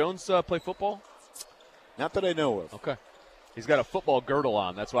Arthur Jones play football? Not that I know of. Okay. He's got a football girdle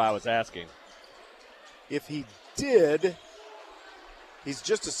on. That's why I was asking. If he did, he's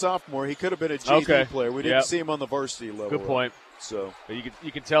just a sophomore. He could have been a JV player. We didn't see him on the varsity level. Good point. So but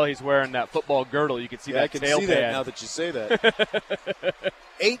you can tell he's wearing that football girdle. You can see that tail pad. I can see that now that you say that.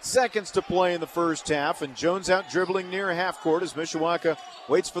 8 seconds to play in the first half, and Jones out dribbling near half court as Mishawaka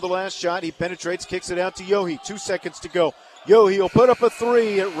waits for the last shot. He penetrates, kicks it out to Yohe. 2 seconds to go. Yohe will put up a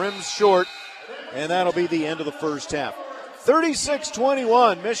three. It rims short, and that'll be the end of the first half.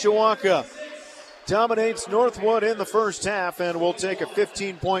 36-21, Mishawaka dominates Northwood in the first half, and will take a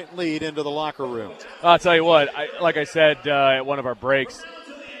 15-point lead into the locker room. I'll tell you what, like I said at one of our breaks,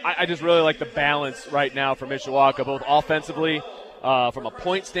 I just really like the balance right now for Mishawaka, both offensively, from a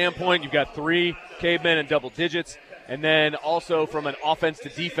point standpoint. You've got 3 cavemen in double digits, and then also from an offense to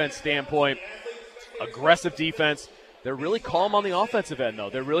defense standpoint, aggressive defense. They're really calm on the offensive end, though.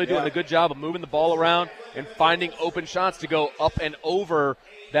 They're really doing a good job of moving the ball around and finding open shots to go up and over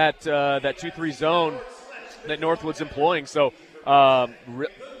that 2-3 zone that Northwood's employing. So I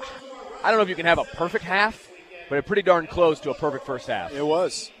don't know if you can have a perfect half, but it's pretty darn close to a perfect first half. It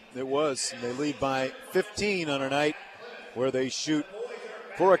was. And they lead by 15 on a night where they shoot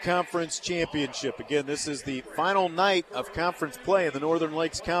for a conference championship. Again, this is the final night of conference play in the Northern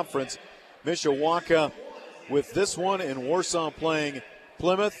Lakes Conference. Mishawaka with this one, and Warsaw playing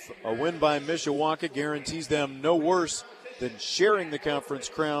Plymouth. A win by Mishawaka guarantees them no worse than sharing the conference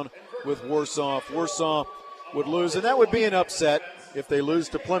crown with Warsaw. If Warsaw would lose, and that would be an upset if they lose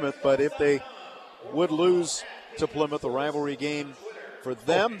to Plymouth, but if they would lose to Plymouth, a rivalry game for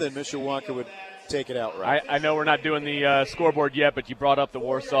them, then Mishawaka would take it outright. I know we're not doing the scoreboard yet, but you brought up the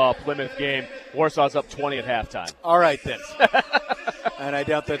Warsaw-Plymouth game. Warsaw's up 20 at halftime. All right, then. And I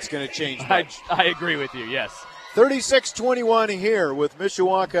doubt that's going to change much. I agree with you, yes. 36-21 here, with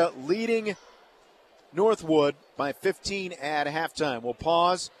Mishawaka leading Northwood by 15 at halftime. We'll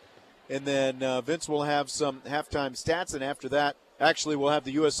pause, and then Vince will have some halftime stats, and after that, actually, we'll have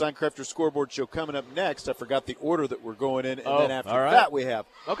the U.S. Signcrafters Scoreboard Show coming up next. I forgot the order that we're going in, and then after that we have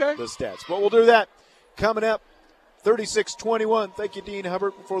the stats. But we'll do that coming up. 36-21. Thank you, Dean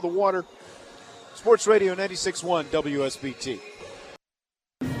Hubbard, for the water. Sports Radio 96.1 WSBT.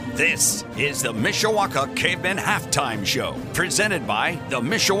 This is the Mishawaka Cavemen Halftime Show, presented by the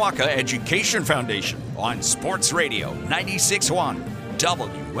Mishawaka Education Foundation on Sports Radio 96.1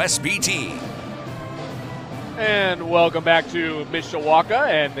 WSBT. And welcome back to Mishawaka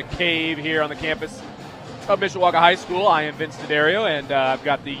and the Cave here on the campus of Mishawaka High School. I am Vince D'Addario, and I've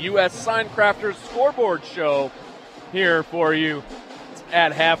got the U.S. Signcrafters Scoreboard Show here for you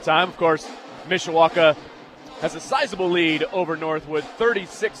at halftime. Of course, Mishawaka has a sizable lead over Northwood,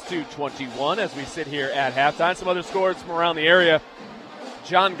 36-21, as we sit here at halftime. Some other scores from around the area.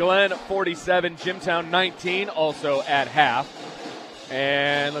 John Glenn, 47, Jimtown, 19, also at half.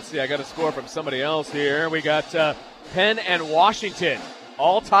 And let's see, I got a score from somebody else here. We got Penn and Washington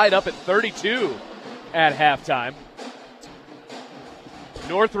all tied up at 32 at halftime.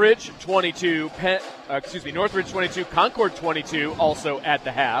 Northridge 22, Northridge 22, Concord 22, also at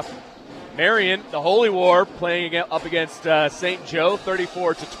the half. Marion, the Holy War, playing up against St. Joe,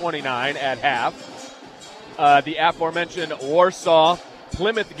 34-29 at half. The aforementioned Warsaw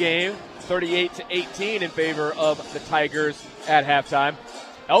Plymouth game, 38-18 in favor of the Tigers at halftime.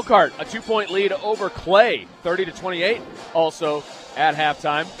 Elkhart, a 2-point lead over Clay, 30-28, also at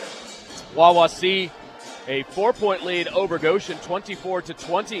halftime. Wawasee, a 4-point lead over Goshen,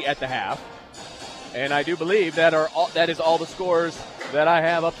 24-20 at the half. And I do believe that is all the scores that I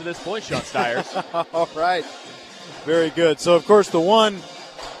have up to this point, Sean Stiers. All right. Very good. So, of course, the one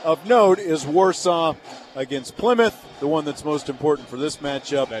of note is Warsaw against Plymouth, the one that's most important for this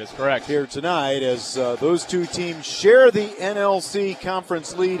matchup. That is correct. Here tonight, as those two teams share the NLC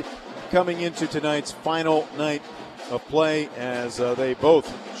conference lead coming into tonight's final night of play, as they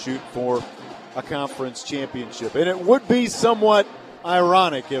both shoot for a conference championship. And it would be somewhat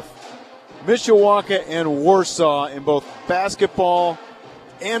ironic if Mishawaka and Warsaw in both basketball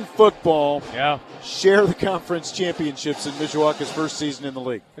and football Yeah. share the conference championships in Mishawaka's first season in the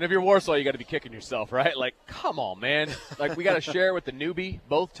league. And if you're Warsaw, you got to be kicking yourself, right? Like, come on, man. Like, we got to share with the newbie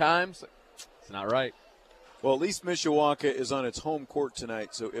both times. It's not right. Well, at least Mishawaka is on its home court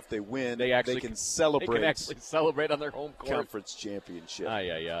tonight, so if they win, they can celebrate. They can actually celebrate on their home court. Conference championship.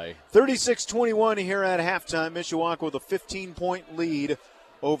 Aye, aye, aye. 36-21 here at halftime. Mishawaka with a 15-point lead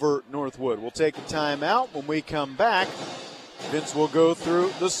over Northwood. We'll take a timeout. When we come back, Vince will go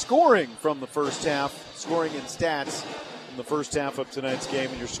through the scoring from the first half, scoring and stats from the first half of tonight's game.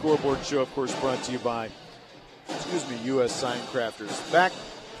 And your scoreboard show, of course, brought to you by, U.S. Sign Crafters. Back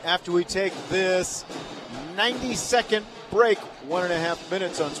after we take this 90-second break, 1.5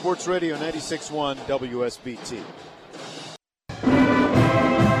 minutes on Sports Radio 96.1 WSBT.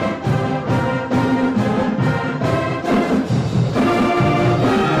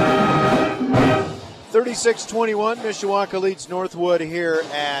 (36-21). Mishawaka leads Northwood here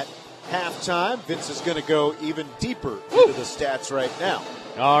at halftime. Vince is going to go even deeper into the stats right now.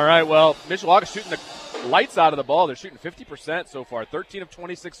 All right, well, Mishawaka's shooting the lights out of the ball. They're shooting 50% so far, 13 of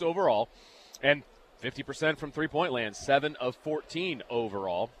 26 overall, and 50% from three-point land, 7 of 14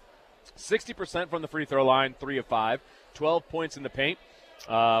 overall. 60% from the free throw line, 3 of 5. 12 points in the paint,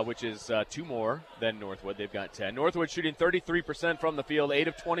 which is 2 more than Northwood. They've got 10. Northwood shooting 33% from the field, 8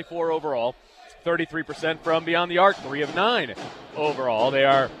 of 24 overall. 33% from beyond the arc, 3 of 9 overall.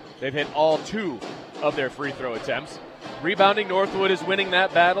 They've hit all 2 of their free throw attempts. Rebounding, Northwood is winning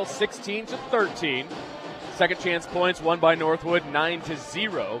that battle, 16-13. Second chance points won by Northwood,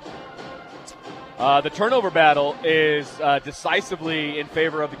 9-0. The turnover battle is decisively in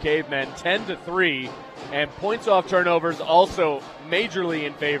favor of the Cavemen, 10-3, and points off turnovers also majorly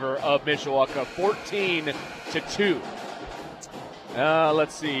in favor of Mishawaka, 14-2.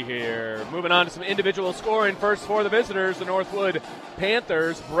 Let's see here. Moving on to some individual scoring. First for the visitors, the Northwood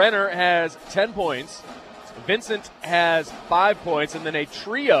Panthers. Brenner has 10 points. Vincent has 5 points, and then a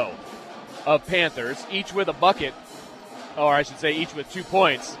trio of Panthers, each with a bucket, or I should say each with 2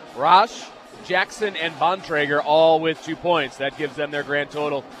 points. Rosh, Jackson, and Bontrager all with 2 points. That gives them their grand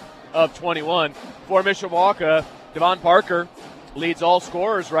total of 21. For Mishawaka, Devon Parker leads all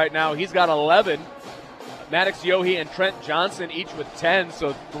scorers right now. He's got 11. Maddox Yohe and Trent Johnson each with 10,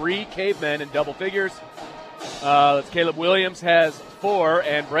 so 3 Cavemen in double figures. Caleb Williams has 4,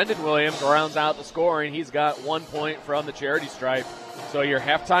 and Brendan Williams rounds out the scoring. He's got 1 point from the charity stripe. So your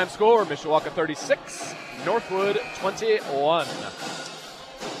halftime score, Mishawaka 36, Northwood 21.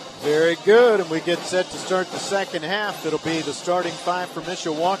 Very good, and we get set to start the second half. It'll be the starting 5 for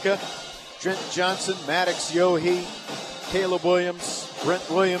Mishawaka. Trent Johnson, Maddox Yohe, Caleb Williams, Brent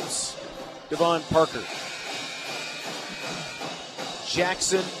Williams, Devon Parker.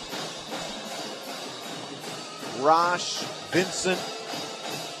 Jackson, Rosh, Vincent,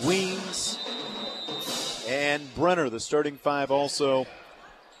 Weems, and Brenner, the starting 5 also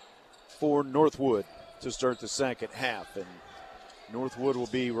for Northwood to start the second half. And Northwood will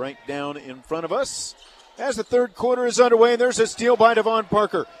be right down in front of us as the third quarter is underway. There's a steal by Devon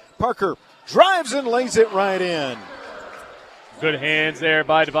Parker. Parker drives and lays it right in. Good hands there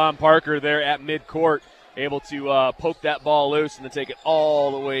by Devon Parker there at midcourt. Able to poke that ball loose and then take it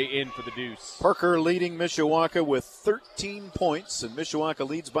all the way in for the deuce. Parker leading Mishawaka with 13 points, and Mishawaka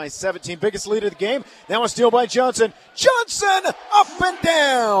leads by 17. Biggest lead of the game. Now a steal by Johnson. Johnson up and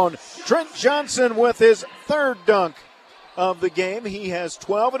down. Trent Johnson with his third dunk of the game. He has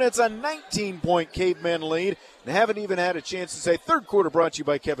 12, and it's a 19-point Cavemen lead. And haven't even had a chance to say third quarter brought to you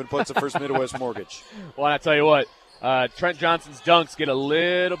by Kevin Putz of First Midwest Mortgage. Well, I tell you what. Trent Johnson's dunks get a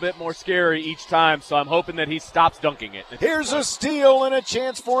little bit more scary each time, so I'm hoping that he stops dunking it. Here's a steal and a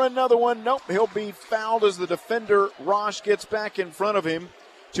chance for another one. Nope, he'll be fouled as the defender, Rosh, gets back in front of him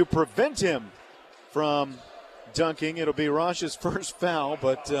to prevent him from dunking. It'll be Rosh's first foul,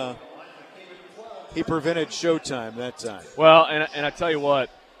 but he prevented showtime that time. Well, and I tell you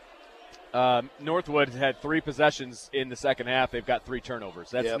what, Northwood has had 3 possessions in the second half. They've got 3 turnovers.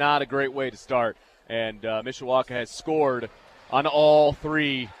 That's not a great way to start. And Mishawaka has scored on all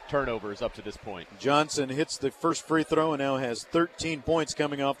 3 turnovers up to this point. Johnson hits the first free throw and now has 13 points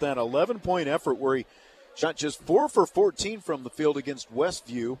coming off that 11-point effort where he shot just 4 for 14 from the field against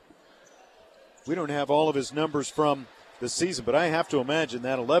Westview. We don't have all of his numbers from the season, but I have to imagine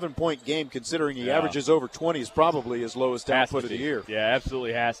that 11-point game, considering he averages over 20, is probably his lowest output of the year. Yeah,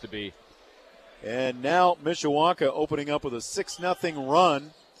 absolutely has to be. And now Mishawaka opening up with a 6-0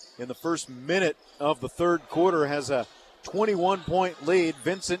 run in the first minute of the third quarter, has a 21-point lead.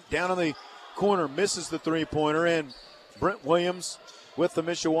 Vincent down in the corner misses the three-pointer, and Brent Williams with the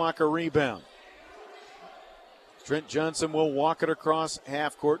Mishawaka rebound. Trent Johnson will walk it across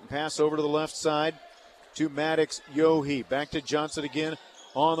half court and pass over to the left side to Maddox Yohe. Back to Johnson again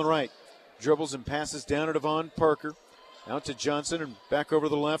on the right. Dribbles and passes down to Devon Parker. Out to Johnson and back over to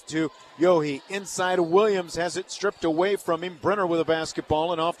the left to Yohe. Inside of Williams, has it stripped away from him. Brenner with a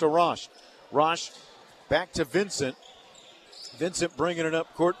basketball and off to Rosh. Rosh back to Vincent. Vincent bringing it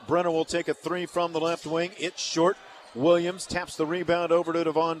up court. Brenner will take a three from the left wing. It's short. Williams taps the rebound over to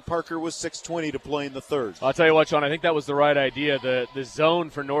Devon Parker with 6:20 to play in the third. I'll tell you what, Sean, I think that was the right idea. The zone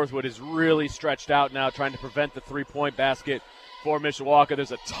for Northwood is really stretched out now, trying to prevent the three-point basket for Mishawaka.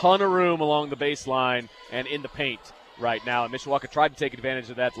 There's a ton of room along the baseline and in the paint right now, and Mishawaka tried to take advantage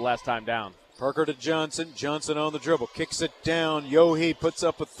of that the last time down. Parker to Johnson. Johnson on the dribble. Kicks it down. Yohe puts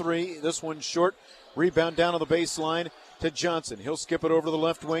up a three. This one's short. Rebound down on the baseline to Johnson. He'll skip it over to the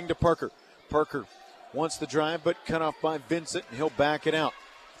left wing to Parker. Parker wants the drive, but cut off by Vincent, and he'll back it out.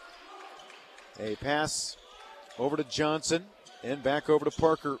 A pass over to Johnson and back over to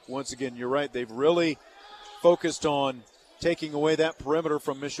Parker. Once again, you're right. They've really focused on taking away that perimeter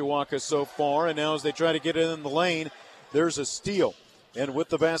from Mishawaka so far, and now as they try to get it in the lane, there's a steal. And with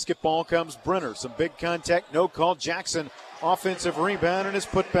the basketball comes Brenner. Some big contact, no call. Jackson, offensive rebound, and his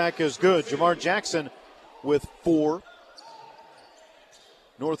putback is good. Jamar Jackson with 4.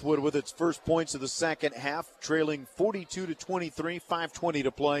 Northwood with its first points of the second half, trailing 42-23, 5:20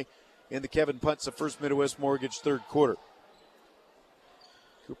 to play in the Kevin Putz First Midwest Mortgage third quarter.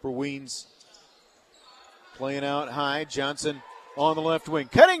 Cooper Weens playing out high. Johnson on the left wing.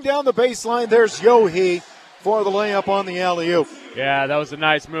 Cutting down the baseline, there's Yohe for the layup on the alley-oop. Yeah, that was a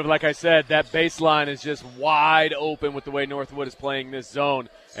nice move. Like I said, that baseline is just wide open with the way Northwood is playing this zone,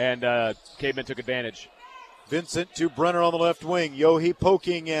 and Cavemen took advantage. Vincent to Brenner on the left wing. Yohe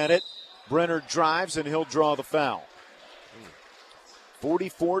poking at it. Brenner drives, and he'll draw the foul.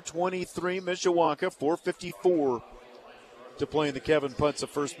 44-23 Mishawaka, 4:54 to play in the Kevin Putz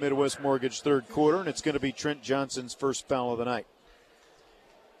First Midwest Mortgage third quarter, and it's going to be Trent Johnson's first foul of the night.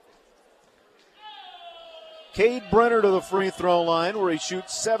 Cade Brenner to the free throw line where he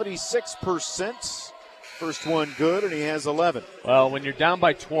shoots 76%. First one good, and he has 11. Well, when you're down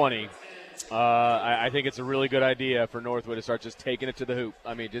by 20, I think it's a really good idea for Northwood to start just taking it to the hoop.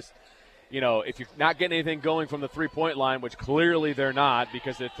 I mean, just, if you're not getting anything going from the three-point line, which clearly they're not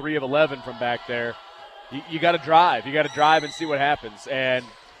because they're 3 of 11 from back there, you got to drive. You got to drive and see what happens. And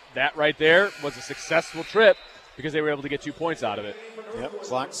that right there was a successful trip because they were able to get 2 points out of it. Yep,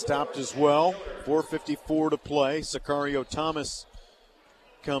 clock stopped as well. 4:54 to play. Sicario Thomas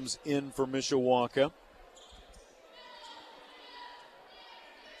comes in for Mishawaka.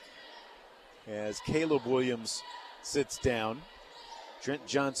 As Caleb Williams sits down. Trent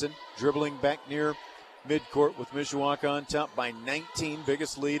Johnson dribbling back near midcourt with Mishawaka on top by 19.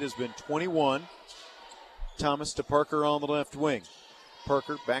 Biggest lead has been 21. Thomas to Parker on the left wing.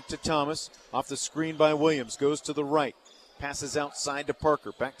 Parker back to Thomas. Off the screen by Williams. Goes to the right. Passes outside to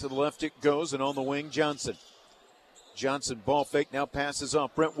Parker. Back to the left it goes, and on the wing, Johnson. Johnson, ball fake, now passes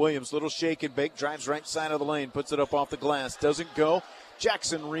off. Brent Williams, little shake and bake, drives right side of the lane, puts it up off the glass. Doesn't go.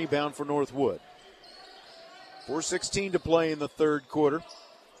 Jackson rebound for Northwood. 4:16 to play in the third quarter.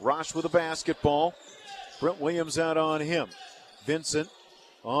 Rosh with a basketball. Brent Williams out on him. Vincent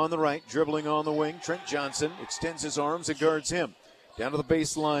on the right, dribbling on the wing. Trent Johnson extends his arms and guards him. Down to the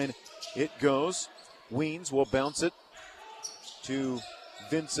baseline it goes. Weens will bounce it to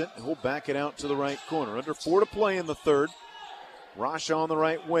Vincent. He'll back it out to the right corner. Under 4 to play in the third. Rosh on the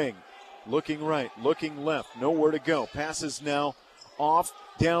right wing. Looking right, looking left. Nowhere to go. Passes now off,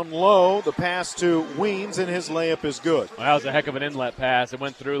 down low. The pass to Weens, and his layup is good. Well, that was a heck of an inlet pass. It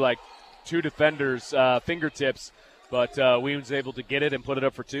went through like 2 defenders' fingertips, but Weens was able to get it and put it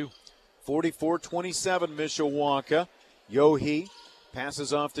up for 2. 44-27 Mishawaka. Yohe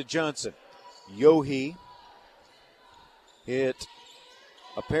passes off to Johnson. Yohe hit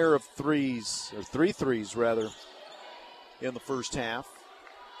a pair of threes, or 3 threes rather, in the first half.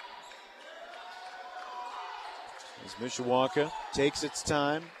 As Mishawaka takes its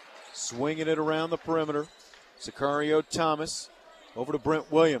time, swinging it around the perimeter. Sicario Thomas over to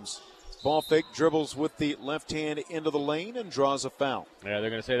Brent Williams. Ball fake, dribbles with the left hand into the lane and draws a foul. Yeah, they're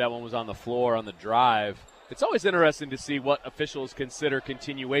going to say that one was on the floor on the drive. It's always interesting to see what officials consider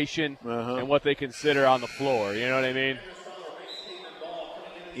continuation and what they consider on the floor. You know what I mean?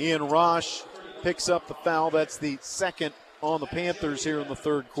 Ian Rosh picks up the foul. That's the second on the Panthers here in the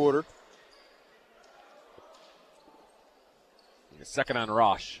third quarter. Second on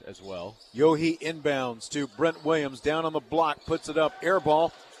Rosh as well. Yohe inbounds to Brent Williams. Down on the block, puts it up. Air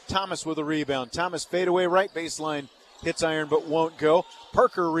ball. Thomas with a rebound. Thomas fadeaway right baseline. Hits iron but won't go.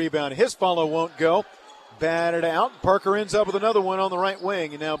 Parker rebound. His follow won't go. batted out. Parker ends up with another one on the right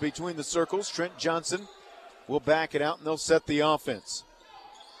wing. And now between the circles, Trent Johnson will back it out, and they'll set the offense.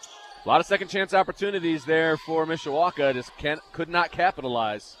 A lot of second chance opportunities there for Mishawaka. Just could not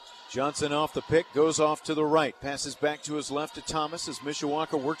capitalize. Johnson off the pick, goes off to the right. Passes back to his left to Thomas as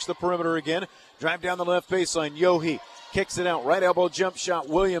Mishawaka works the perimeter again. Drive down the left baseline. Yohe kicks it out. Right elbow jump shot.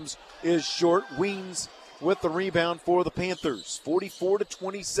 Williams is short. Weens with the rebound for the Panthers.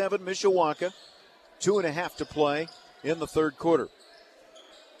 44-27 Mishawaka. 2.5 to play in the third quarter.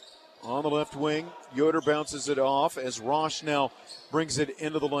 On the left wing, Yoder bounces it off as Rosh now brings it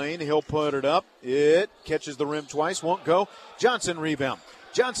into the lane. He'll put it up. It catches the rim twice, won't go. Johnson rebound.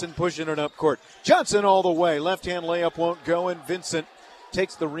 Johnson pushing it up court. Johnson all the way. Left-hand layup won't go, and Vincent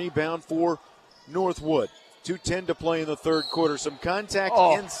takes the rebound for Northwood. 2:10 to play in the third quarter. Some contact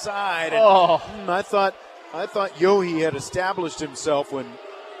inside. And, I thought Yohe had established himself when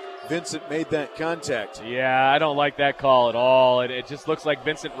Vincent made that contact. Yeah, I don't like that call at all. It just looks like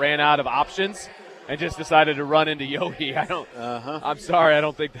Vincent ran out of options and just decided to run into Yohe. I'm sorry, I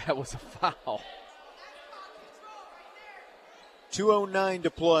don't think that was a foul. 2:09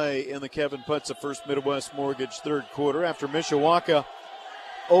 to play in the Kevin Putza First Midwest Mortgage third quarter after Mishawaka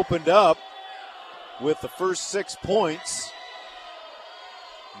opened up with the first 6 points.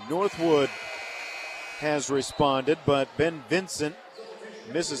 Northwood has responded, but Ben Vincent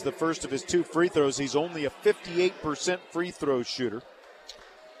misses the first of his 2 free throws. He's only a 58% free throw shooter.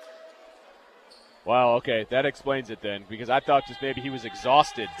 Wow, okay, that explains it then, because I thought just maybe he was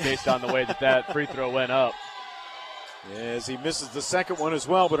exhausted based on the way that free throw went up. As he misses the second one as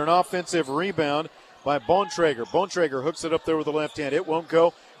well, but an offensive rebound by Bontrager. Bontrager hooks it up there with the left hand. It won't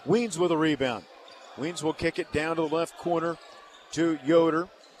go. Weens with a rebound. Weens will kick it down to the left corner to Yoder.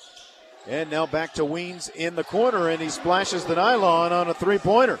 And now back to Weens in the corner, and he splashes the nylon on a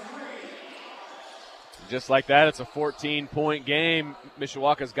three-pointer. Just like that, it's a 14-point game.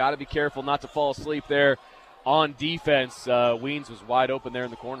 Mishawaka's got to be careful not to fall asleep there on defense. Weens was wide open there in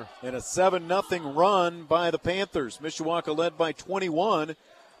the corner. And a 7-0 run by the Panthers. Mishawaka led by 21,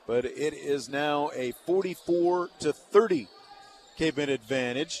 but it is now a 44-30 Caveman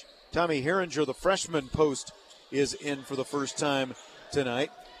advantage. Tommy Herringer, the freshman post, is in for the first time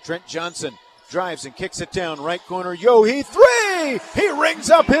tonight. Trent Johnson drives and kicks it down. Right corner, Yohe, 3! He rings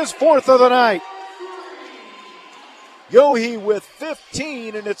up his 4th of the night. Yohe with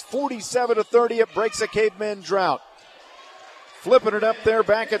 15, and it's 47-30. It breaks a Caveman drought. Flipping it up there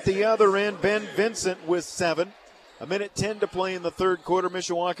back at the other end, Ben Vincent with 7. 1:10 to play in the third quarter.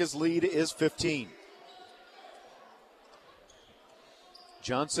 Mishawaka's lead is 15.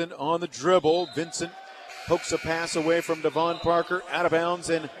 Johnson on the dribble. Vincent pokes a pass away from Devon Parker, out of bounds,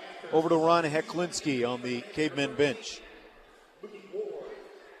 and over to Ron Heklinski on the Cavemen bench.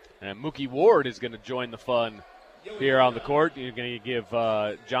 And Mookie Ward is going to join the fun here on the court. You're going to give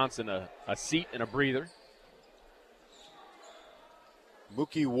Johnson a seat and a breather.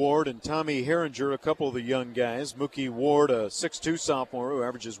 Mookie Ward and Tommy Herringer, a couple of the young guys. Mookie Ward, a 6'2 sophomore who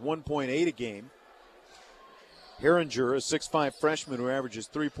averages 1.8 a game. Herringer, a 6'5 freshman who averages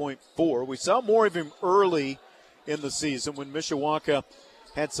 3.4. We saw more of him early in the season when Mishawaka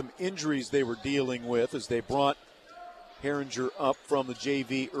had some injuries they were dealing with as they brought Herringer up from the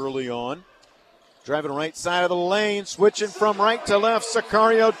JV early on. Driving right side of the lane, switching from right to left.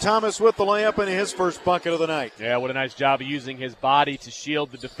 Sicario Thomas with the layup and his first bucket of the night. Yeah, what a nice job of using his body to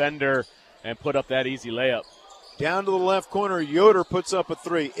shield the defender and put up that easy layup. Down to the left corner, Yoder puts up a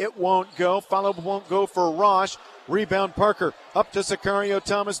 3. It won't go. Follow won't go for Rosh. Rebound Parker. Up to Sicario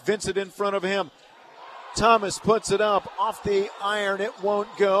Thomas. Vincent in front of him. Thomas puts it up off the iron. It won't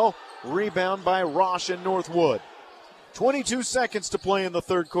go. Rebound by Rosh and Northwood. 22 seconds to play in the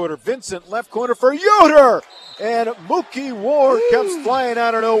third quarter. Vincent left corner for Yoder. And Mookie Ward comes flying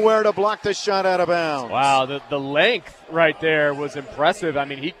out of nowhere to block the shot out of bounds. Wow, the length right there was impressive. I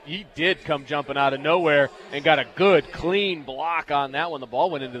mean, he did come jumping out of nowhere and got a good, clean block on that one. The ball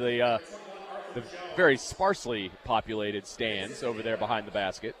went into the very sparsely populated stands over there behind the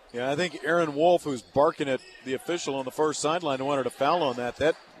basket. Yeah, I think Aaron Wolf, who's barking at the official on the far sideline, wanted a foul on that.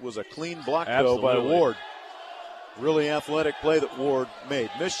 That was a clean block, though, by Ward. Really athletic play that Ward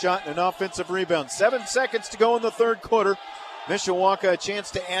made. Missed shot and an offensive rebound. 7 seconds to go in the third quarter. Mishawaka a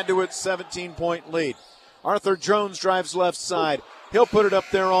chance to add to its 17-point lead. Arthur Jones drives left side. He'll put it up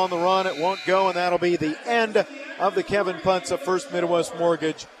there on the run. It won't go, and that'll be the end of the Kevin Putza First Midwest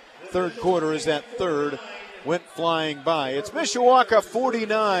Mortgage third quarter as that third went flying by. It's Mishawaka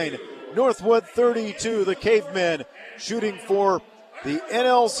 49, Northwood 32. The Cavemen shooting for the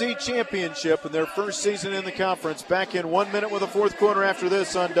NLC Championship in their first season in the conference. Back in 1 minute with the fourth quarter after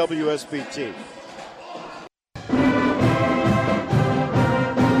this on WSBT.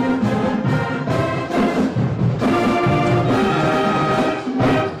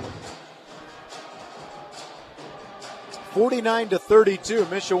 49-32,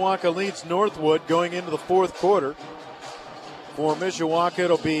 Mishawaka leads Northwood going into the fourth quarter. For Mishawaka,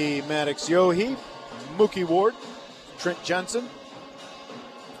 it'll be Maddox Yohe, Mookie Ward, Trent Johnson,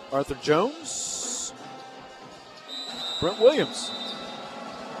 Arthur Jones, Brent Williams.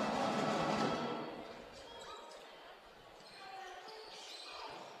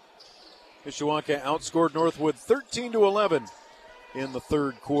 Mishawaka outscored Northwood 13-11 in the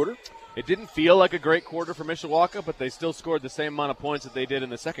third quarter. It didn't feel like a great quarter for Mishawaka, but they still scored the same amount of points that they did in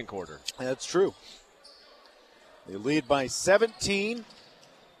the second quarter. That's true. They lead by 17.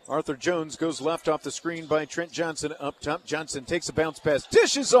 Arthur Jones goes left off the screen by Trent Johnson up top. Johnson takes a bounce pass,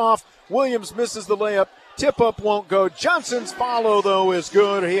 dishes off. Williams misses the layup. Tip up won't go. Johnson's follow, though, is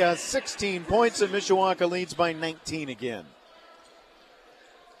good. He has 16 points, and Mishawaka leads by 19 again.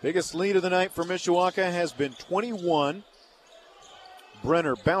 Biggest lead of the night for Mishawaka has been 21.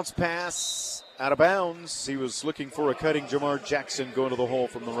 Brenner bounce pass out of bounds. He was looking for a cutting Jamar Jackson going to the hole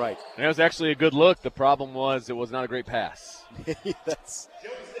from the right. And it was actually a good look. The problem was it was not a great pass. It's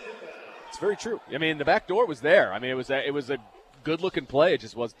very true. I mean, the back door was there. I mean, it was a good-looking play. It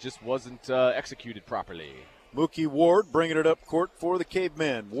just wasn't executed properly. Mookie Ward bringing it up court for the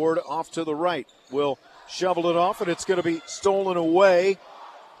Cavemen. Ward off to the right will shovel it off, and it's going to be stolen away.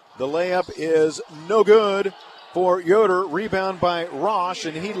 The layup is no good for Yoder. Rebound by Rosh,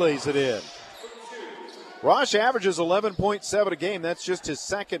 and he lays it in. Rosh averages 11.7 a game. That's just his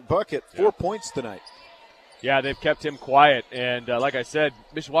second bucket. 4 points tonight. Yeah, they've kept him quiet. And like I said,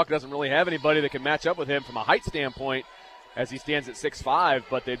 Mishawaka doesn't really have anybody that can match up with him from a height standpoint as he stands at 6'5",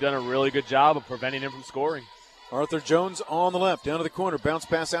 but they've done a really good job of preventing him from scoring. Arthur Jones on the left, down to the corner. Bounce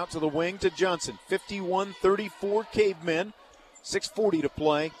pass out to the wing to Johnson. 51-34 Cavemen. 6:40 to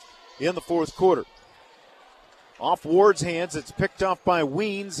play in the fourth quarter. Off Ward's hands. It's picked off by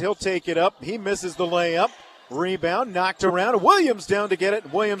Weens. He'll take it up. He misses the layup. Rebound knocked around. Williams down to get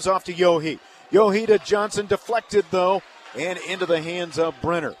it. Williams off to Yohe. Yohe to Johnson. Deflected, though, and into the hands of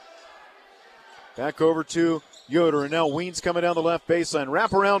Brenner. Back over to Yoder. And now Weens coming down the left baseline.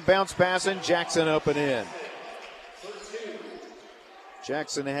 Wraparound bounce pass, and Jackson up and in.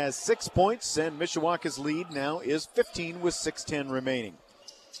 Jackson has 6 points, and Mishawaka's lead now is 15 with 6:10 remaining.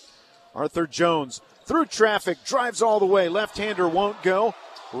 Arthur Jones through traffic, drives all the way. Left-hander won't go.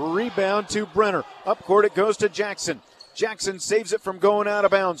 Rebound to Brenner. Up court it goes to Jackson. Jackson saves it from going out of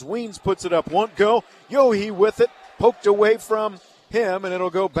bounds. Weens puts it up, won't go. Yohe with it, poked away from him, and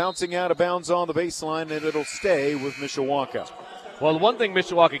it'll go bouncing out of bounds on the baseline, and it'll stay with Mishawaka. Well, the one thing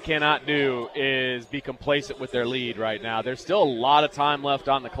Mishawaka cannot do is be complacent with their lead right now. There's still a lot of time left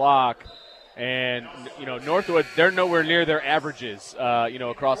on the clock. And, Northwood, they're nowhere near their averages,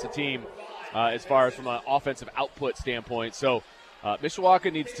 across the team as far as from an offensive output standpoint. So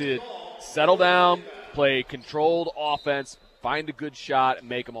Mishawaka needs to settle down, play controlled offense, find a good shot, and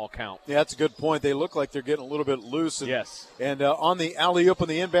make them all count. Yeah, that's a good point. They look like they're getting a little bit loose. Yes. And on the alley-oop on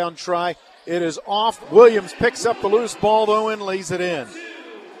the inbound try, it is off. Williams picks up the loose ball, though, and lays it in.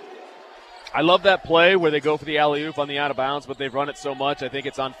 I love that play where they go for the alley-oop on the out-of-bounds, but they've run it so much, I think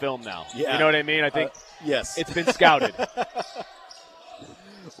it's on film now. Yeah. You know what I mean? I think yes, it's been scouted.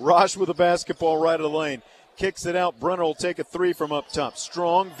 Rosh with the basketball right of the lane. Kicks it out. Brenner will take a three from up top.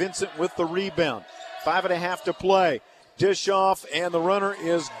 Strong. Vincent with the rebound. 5.5 to play. Dish off, and the runner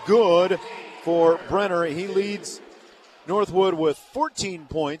is good for Brenner. He leads Northwood with 14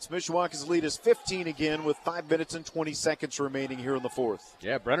 points. Mishawaka's lead is 15 again with 5 minutes and 20 seconds remaining here in the fourth.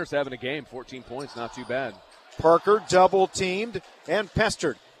 Yeah, Brenner's having a game. 14 points, not too bad. Parker double-teamed and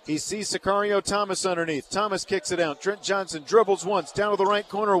pestered. He sees Sicario Thomas underneath. Thomas kicks it out. Trent Johnson dribbles once. Down to the right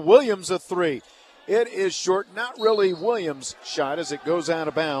corner. Williams a three. It is short. Not really Williams' shot as it goes out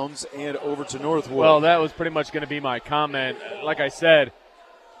of bounds and over to Northwood. Well, that was pretty much going to be my comment. Like I said,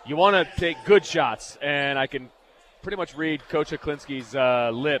 you want to take good shots, and I can pretty much read Coach Aklinski's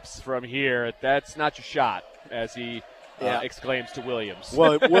lips from here. That's not your shot, as he exclaims to Williams.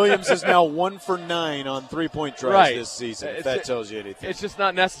 Well, Williams is now 1 for 9 on three-point tries this season, if that tells you anything. It's just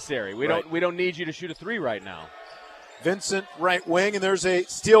not necessary. We don't need you to shoot a three right now. Vincent right wing, and there's a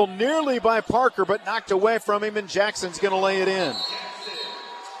steal nearly by Parker, but knocked away from him, and Jackson's going to lay it in.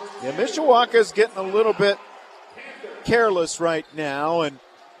 Yeah, Mishawaka's getting a little bit careless right now, and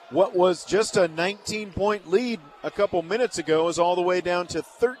what was just a 19-point lead a couple minutes ago is all the way down to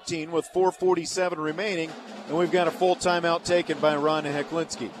 13 with 4:47 remaining, and we've got a full timeout taken by Ron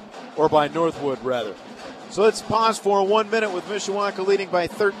Heklinski, or by Northwood, rather. So let's pause for 1 minute with Mishawaka leading by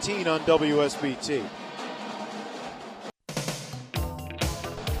 13 on WSBT.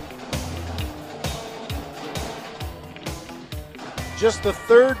 Just the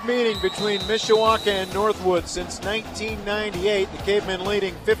third meeting between Mishawaka and Northwood since 1998. The Cavemen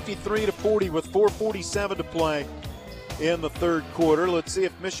leading 53-40 with 4:47 to play in the third quarter. Let's see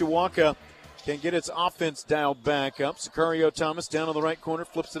if Mishawaka can get its offense dialed back up. Sicario Thomas down on the right corner,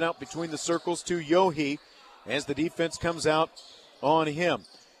 flips it out between the circles to Yohe as the defense comes out on him.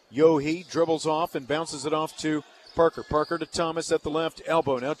 Yohe dribbles off and bounces it off to Parker. Parker to Thomas at the left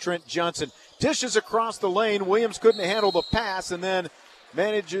elbow. Now Trent Johnson dishes across the lane. Williams couldn't handle the pass and then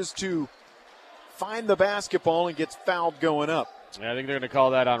manages to find the basketball and gets fouled going up. Yeah, I think they're going to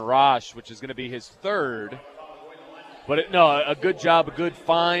call that on Rosh, which is going to be his third. But a good job, a good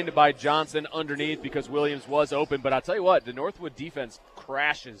find by Johnson underneath because Williams was open. But I'll tell you what, the Northwood defense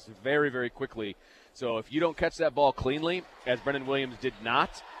crashes very, very quickly. So if you don't catch that ball cleanly, as Brennan Williams did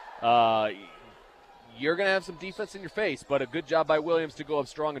not, you're going to have some defense in your face, but a good job by Williams to go up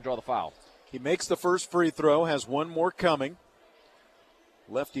strong and draw the foul. He makes the first free throw, has one more coming.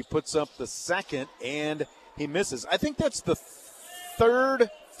 Lefty puts up the second, and he misses. I think that's the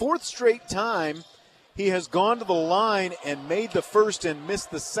fourth straight time he has gone to the line and made the first and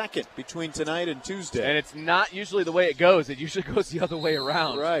missed the second between tonight and Tuesday. And it's not usually the way it goes. It usually goes the other way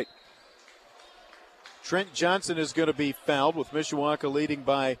around. Right. Trent Johnson is going to be fouled with Mishawaka leading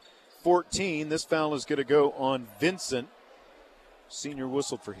by 14. This foul is going to go on Vincent. Senior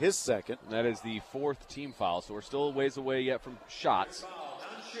whistled for his second. That is the fourth team foul, so we're still a ways away yet from shots.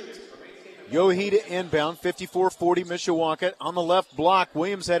 Yohe to inbound, 54-40 Mishawaka. On the left block,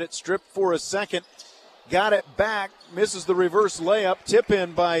 Williams had it stripped for a second. Got it back, misses the reverse layup. Tip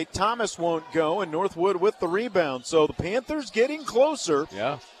in by Thomas won't go, and Northwood with the rebound. So the Panthers getting closer.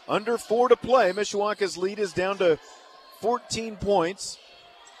 Yeah. Under 4 to play. Mishawaka's lead is down to 14 points.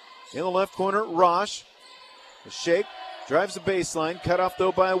 In the left corner, Rosh. The shake, drives the baseline. Cut off,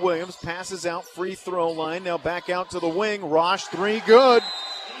 though, by Williams. Passes out, free throw line. Now back out to the wing. Rosh, 3, good.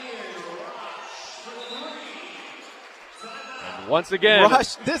 And once again.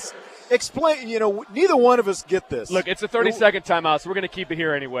 Rosh, this, explain, neither one of us get this. Look, it's a 30-second timeout, so we're going to keep it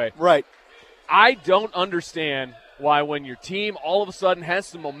here anyway. Right. I don't understand why when your team all of a sudden has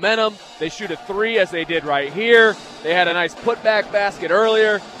some momentum, they shoot a 3 as they did right here. They had a nice putback basket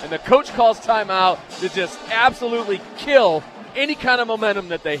earlier, and the coach calls timeout to just absolutely kill any kind of momentum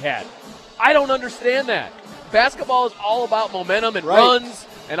that they had. I don't understand that. Basketball is all about momentum and runs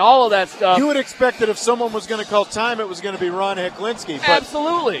and all of that stuff. You would expect that if someone was going to call time, it was going to be Ron Heklinski.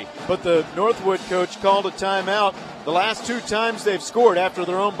 Absolutely. But the Northwood coach called a timeout the last 2 times they've scored after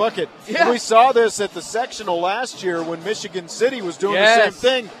their own bucket. Yeah. We saw this at the sectional last year when Michigan City was doing the same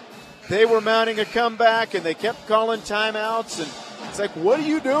thing. They were mounting a comeback, and they kept calling timeouts. And it's like, what are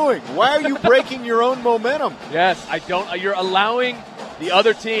you doing? Why are you breaking your own momentum? Yes, I don't. You're allowing the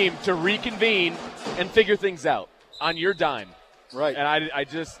other team to reconvene and figure things out on your dime. Right. And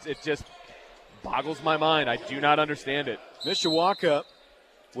it just boggles my mind. I do not understand it. Mishawaka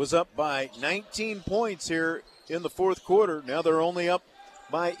was up by 19 points here in the fourth quarter. Now they're only up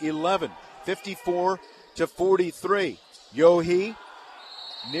by 11, 54-43. Yohe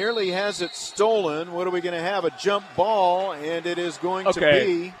nearly has it stolen. What are we going to have? A jump ball, and it is going to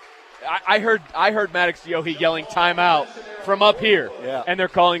be. I heard Maddox Yohe yelling timeout from up here, and they're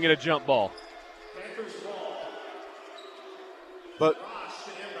calling it a jump ball. But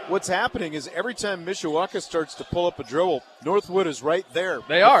what's happening is every time Mishawaka starts to pull up a dribble, Northwood is right there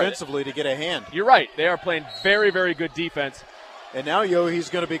defensively to get a hand. You're right. They are playing very, very good defense. And now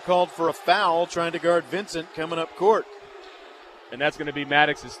Yohe's going to be called for a foul trying to guard Vincent coming up court. And that's going to be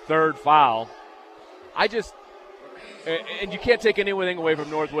Maddox's third foul. And you can't take anything away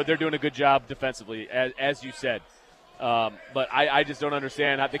from Northwood. They're doing a good job defensively, as you said. But I just don't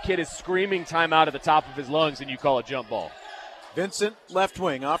understand. The kid is screaming timeout at the top of his lungs, and you call it jump ball. Vincent, left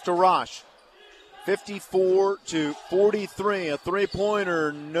wing, off to Rosh. 54-43. A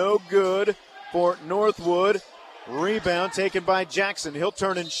three-pointer, no good for Northwood. Rebound taken by Jackson. He'll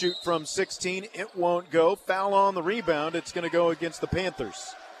turn and shoot from 16. It won't go. Foul on the rebound. It's going to go against the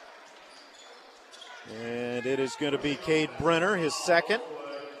Panthers. And it is going to be Cade Brenner, his second.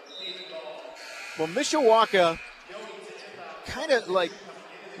 Well, Mishawaka kind of like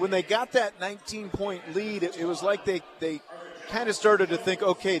when they got that 19-point lead, it was like they kind of started to think,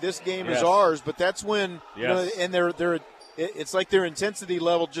 okay, this game is ours. But that's when, and it's like their intensity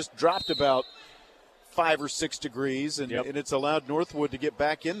level just dropped about 5 or 6 degrees, and it's allowed Northwood to get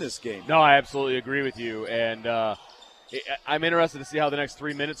back in this game. No, I absolutely agree with you, and I'm interested to see how the next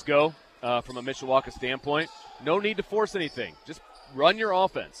 3 minutes go from a Mishawaka standpoint. No need to force anything. Just run your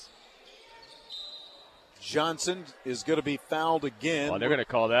offense. Johnson is going to be fouled again. Well, they're going to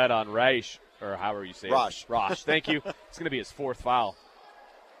call that on Reich. or however you say Rosh. it. Rosh. Thank you. It's going to be his fourth foul.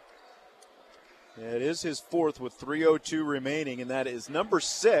 Yeah, it is his fourth with 3:02 remaining, and that is number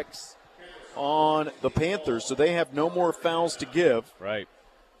 6 on the Panthers. So they have no more fouls to give. Right.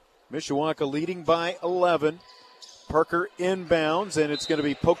 Mishawaka leading by 11. Parker inbounds, and it's going to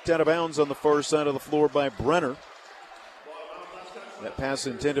be poked out of bounds on the far side of the floor by Brenner. That pass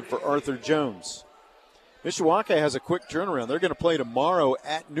intended for Arthur Jones. Mishawaka has a quick turnaround. They're going to play tomorrow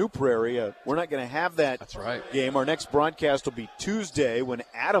at New Prairie. We're not going to have that game. Our next broadcast will be Tuesday when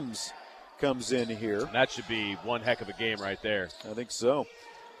Adams comes in here. That should be one heck of a game right there. I think so.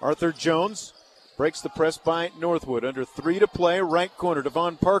 Arthur Jones breaks the press by Northwood. Under 3 to play, right corner.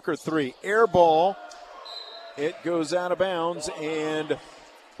 Devon Parker, 3. Air ball. It goes out of bounds and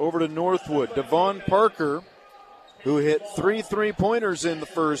over to Northwood. Devon Parker, who hit 3 3-pointers in the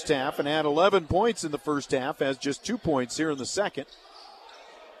first half and had 11 points in the first half, has just 2 points here in the second.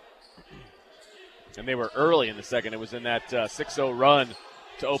 And they were early in the second. It was in that 6-0 run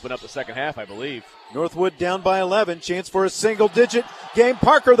to open up the second half, I believe. Northwood down by 11. Chance for a single-digit game.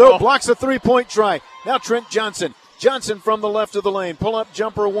 Parker, though, blocks a three-point try. Now Trent Johnson. Johnson from the left of the lane. Pull-up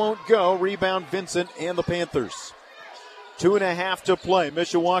jumper won't go. Rebound Vincent and the Panthers. 2.5 to play.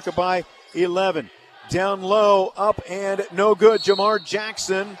 Mishawaka by 11. Down low, up and no good. Jamar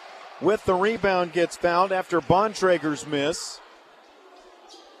Jackson with the rebound gets fouled after Bontrager's miss.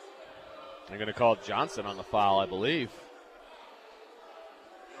 They're going to call Johnson on the foul, I believe.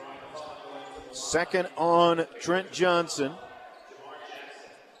 Second on Trent Johnson.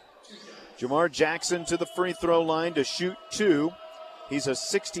 Jamar Jackson to the free throw line to shoot 2. He's a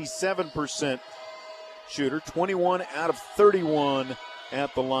 67% shooter, 21 out of 31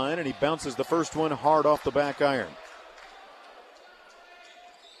 at the line, and he bounces the first one hard off the back iron.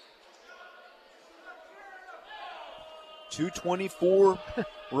 .224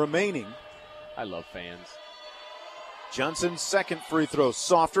 remaining. I love fans. Johnson's second free throw,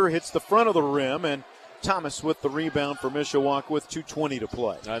 softer, hits the front of the rim, and Thomas with the rebound for Mishawaka with 2:20 to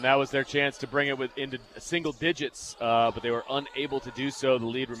play. And that was their chance to bring it into single digits, but they were unable to do so. The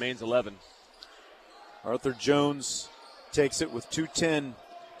lead remains 11. Arthur Jones takes it with 2:10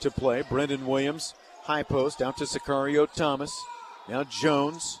 to play. Brendan Williams, high post, out to Sicario Thomas. Now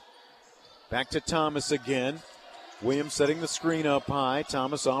Jones, back to Thomas again. Williams setting the screen up high.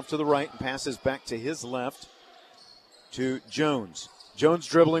 Thomas off to the right and passes back to his left to Jones. Jones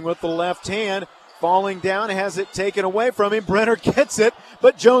dribbling with the left hand, falling down, has it taken away from him. Brenner gets it,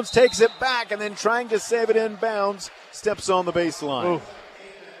 but Jones takes it back and then trying to save it in bounds, steps on the baseline. Ooh.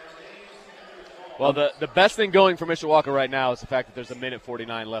 Well, the best thing going for Mishawaka right now is the fact that there's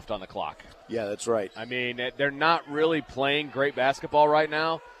 1:49 left on the clock. Yeah, that's right. I mean, they're not really playing great basketball right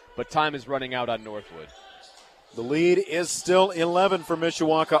now, but time is running out on Northwood. The lead is still 11 for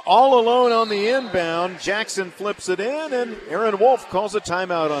Mishawaka. All alone on the inbound. Jackson flips it in, and Aaron Wolf calls a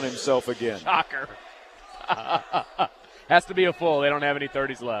timeout on himself again. Shocker. Has to be a full. They don't have any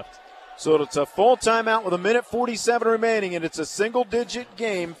 30s left. So it's a full timeout with 1:47 remaining, and it's a single-digit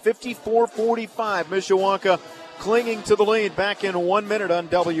game, 54-45. Mishawaka clinging to the lead back in 1 minute on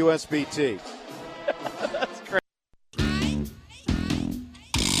WSBT. That's great.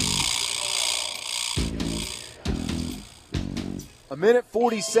 A minute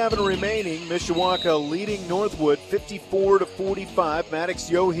 47 remaining. Mishawaka leading Northwood 54-45. Maddox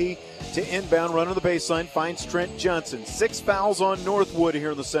Yohe to inbound, run on the baseline, finds Trent Johnson. 6 fouls on Northwood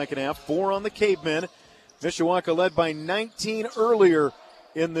here in the second half, 4 on the Cavemen. Mishawaka led by 19 earlier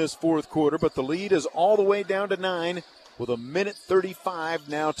in this fourth quarter, but the lead is all the way down to 9 with 1:35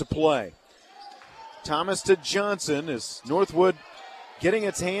 now to play. Thomas to Johnson as Northwood getting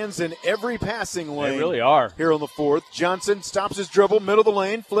its hands in every passing lane. They really are. Here on the fourth. Johnson stops his dribble, middle of the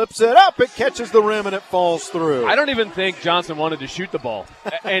lane, flips it up. It catches the rim, and it falls through. I don't even think Johnson wanted to shoot the ball.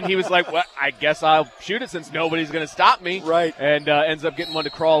 And he was like, well, I guess I'll shoot it since nobody's going to stop me. Right. And ends up getting one to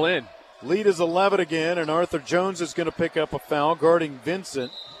crawl in. Lead is 11 again, and Arthur Jones is going to pick up a foul guarding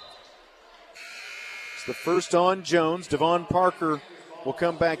Vincent. It's the first on Jones. Devon Parker will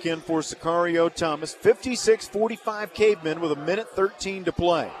come back in for Sicario Thomas. 56-45 Cavemen with 1:13 to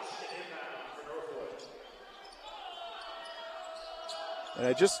play. And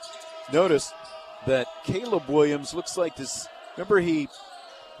I just noticed that Caleb Williams looks like this. Remember he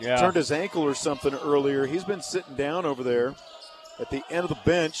turned his ankle or something earlier. He's been sitting down over there at the end of the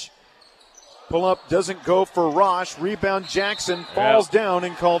bench. Pull up doesn't go for Rosh. Rebound Jackson falls down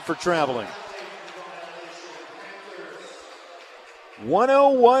and called for traveling.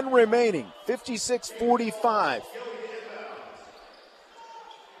 1:01 remaining, 56-45.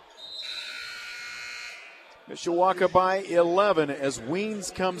 Mishawaka by 11 as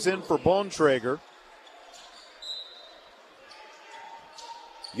Weens comes in for Bontrager.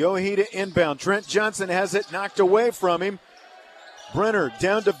 Yohe to inbound. Trent Johnson has it knocked away from him. Brenner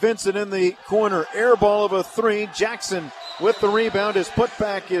down to Vincent in the corner. Air ball of a three. Jackson with the rebound. His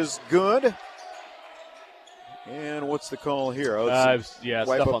putback is good. And what's the call here? Yeah,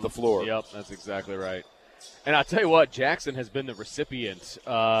 wipe stuff up on the floor. Yep, that's exactly right. And I'll tell you what, Jackson has been the recipient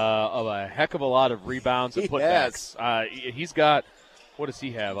of a heck of a lot of rebounds and putbacks. He's got, what does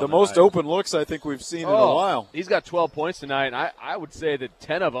he have? The most open looks I think we've seen in a while. He's got 12 points tonight, and I would say that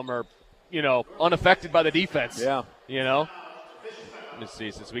 10 of them are, unaffected by the defense. Yeah. Let me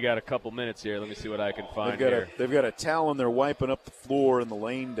see, since we got a couple minutes here, let me see what I can find here. They've got a towel and they're wiping up the floor in the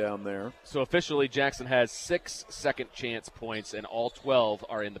lane down there. So officially, Jackson has 6 second chance points, and all 12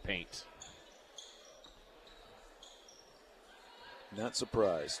 are in the paint. Not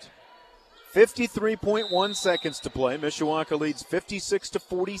surprised. 53.1 seconds to play. Mishawaka leads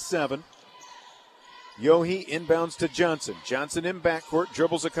 56-47. Yohe inbounds to Johnson. Johnson in backcourt,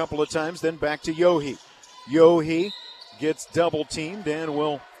 dribbles a couple of times, then back to Yohe. Yohe gets double teamed and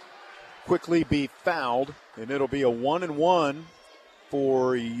will quickly be fouled, and it'll be a 1-and-1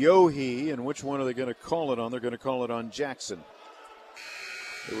 for Yohe. And which one are they going to call it on? They're going to call it on Jackson.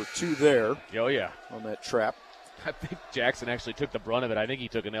 There were 2 there. Oh, yeah. On that trap. I think Jackson actually took the brunt of it. I think he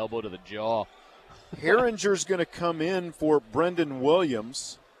took an elbow to the jaw. Herringer's going to come in for Brendan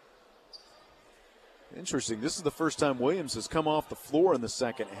Williams. Interesting. This is the first time Williams has come off the floor in the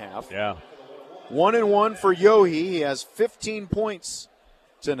second half. Yeah. 1-and-1 for Yohe. He has 15 points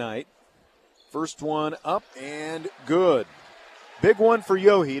tonight. First one up and good. Big one for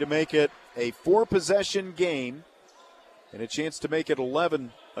Yohe to make it a 4-possession game and a chance to make it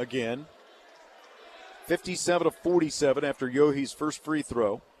 11 again. 57-47 after Yohe's first free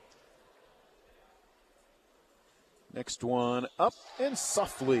throw. Next one up and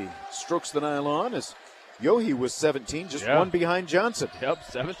softly strokes the nylon as Yohe was 17, just one behind Johnson. Yep,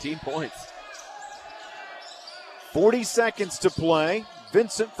 17 points. 40 seconds to play.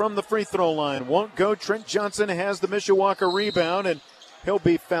 Vincent from the free throw line won't go. Trent Johnson has the Mishawaka rebound, and he'll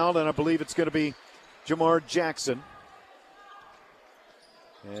be fouled, and I believe it's going to be Jamar Jackson.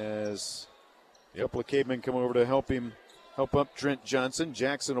 As a couple of cavemen come over to help up Trent Johnson.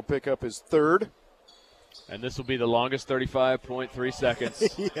 Jackson will pick up his third. And this will be the longest 35.3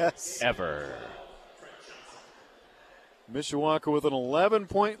 seconds ever. Mishawaka with an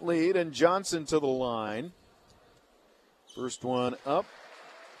 11-point lead, and Johnson to the line. First one up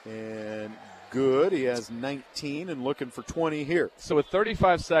and good. He has 19 and looking for 20 here. So with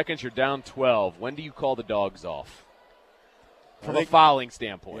 35 seconds, you're down 12. When do you call the dogs off? From a fouling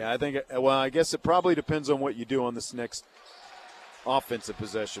standpoint. Yeah, I guess it probably depends on what you do on this next offensive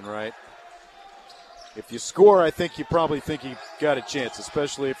possession, right? If you score, I think you probably think you got a chance,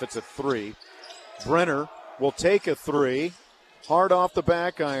 especially if it's a 3. Brenner will take a 3. Hard off the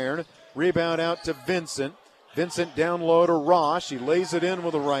back iron. Rebound out to Vincent. Vincent down low to Rosh. He lays it in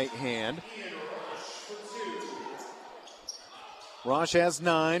with the right hand. Rosh has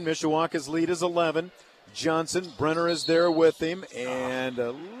 9. Mishawaka's lead is 11. Johnson, Brenner is there with him, and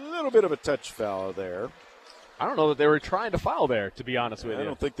a little bit of a touch foul there. I don't know that they were trying to foul there, to be honest with you. I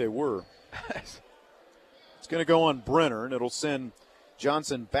don't think they were. It's going to go on Brenner, and it'll send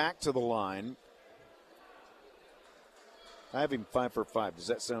Johnson back to the line. I have him 5 for 5. Does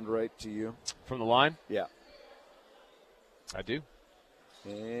that sound right to you? From the line? Yeah. I do.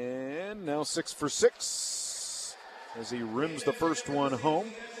 And now 6 for 6 as he rims the first one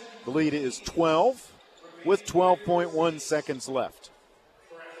home. The lead is 12 with 12.1 seconds left.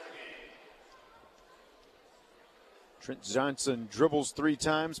 Trent Johnson dribbles 3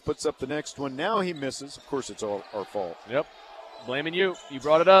 times, puts up the next one. Now he misses. Of course, it's all our fault. Yep. Blaming you. You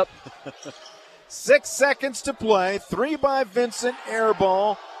brought it up. 6 seconds to play. 3 by Vincent. Air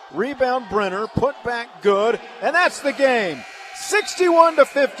ball. Rebound Brenner. Put back good. And that's the game.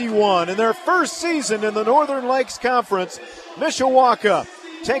 61-51 in their first season in the Northern Lakes Conference. Mishawaka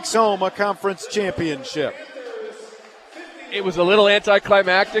takes home a conference championship. It was a little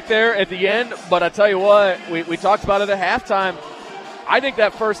anticlimactic there at the end, but I tell you what, we talked about it at halftime. I think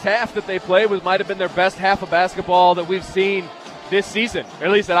that first half that they played might have been their best half of basketball that we've seen this season, or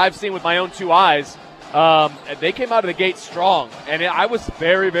at least that I've seen with my own 2 eyes. They came out of the gate strong, and I was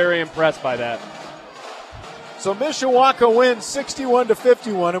very, very impressed by that. So Mishawaka wins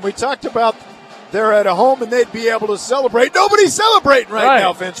 61-51, and we talked about they're at a home and they'd be able to celebrate. Nobody's celebrating right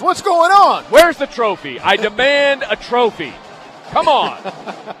now, Vince. What's going on? Where's the trophy? I demand a trophy. Come on.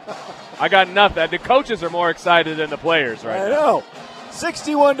 I got nothing. The coaches are more excited than the players right now. I know.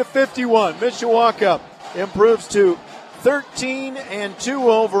 61-51. Mishawaka improves to 13-2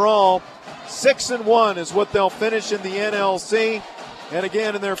 overall. 6-1 is what they'll finish in the NLC. And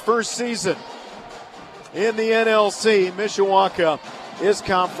again, in their first season in the NLC, Mishawaka is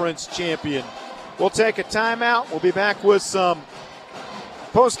conference champion. We'll take a timeout. We'll be back with some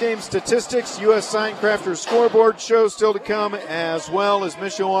post-game statistics, U.S. Sign Crafters scoreboard show still to come, as well as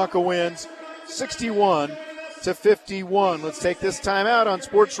Mishawaka wins 61-51. Let's take this timeout on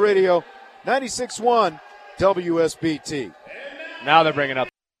Sports Radio 96.1 WSBT. Now they're bringing up.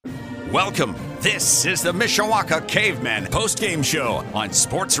 Welcome. This is the Mishawaka Caveman post-game show on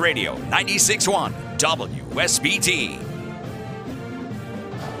Sports Radio 96.1 WSBT.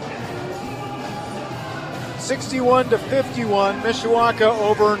 61-51, Mishawaka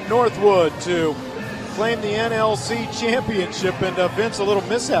over Northwood to claim the NLC championship, and Vince, a little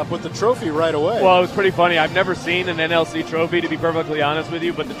mishap with the trophy right away. Well, it was pretty funny. I've never seen an NLC trophy, to be perfectly honest with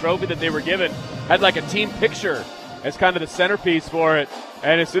you, but the trophy that they were given had like a team picture as kind of the centerpiece for it,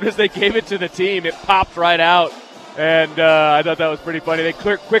 and as soon as they gave it to the team, it popped right out, and I thought that was pretty funny. They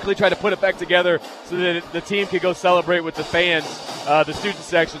quickly tried to put it back together so that the team could go celebrate with the fans, the student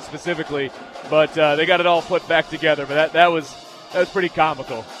section specifically, but they got it all put back together, but that was pretty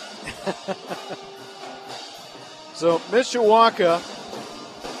comical. So Mishawaka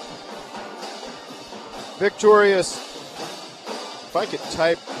victorious, if I could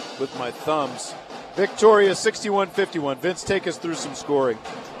type with my thumbs, victorious 61-51. Vince, take us through some scoring.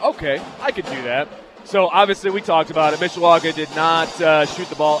 Okay, I could do that. So obviously we talked about it. Mishawaka did not shoot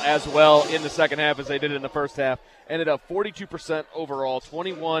the ball as well in the second half as they did in the first half. Ended up 42% overall,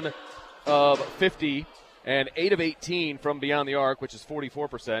 21 of 50, and 8 of 18 from beyond the arc, which is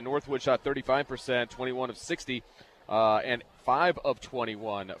 44%. Northwood shot 35%, 21 of 60. And 5 of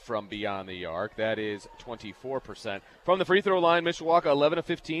 21 from beyond the arc. That is 24%. From the free throw line, Mishawaka 11 of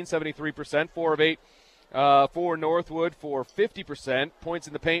 15, 73%, 4 of 8 for Northwood for 50%. Points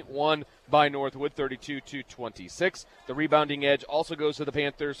in the paint, 1 by Northwood, 32-26. The rebounding edge also goes to the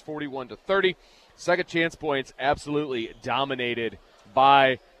Panthers, 41-30. Second chance points absolutely dominated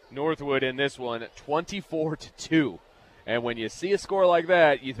by Northwood in this one, 24-2. And when you see a score like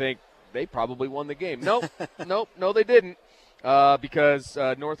that, you think, they probably won the game. No, they didn't, because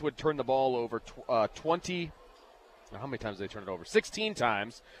Northwood turned the ball over 20. How many times did they turn it over? 16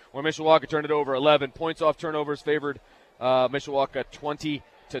 times, where Mishawaka turned it over 11. Points off turnovers favored Mishawaka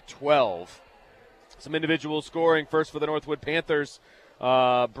 20-12. Some individual scoring. First for the Northwood Panthers,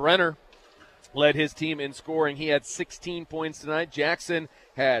 Brenner led his team in scoring. He had 16 points tonight. Jackson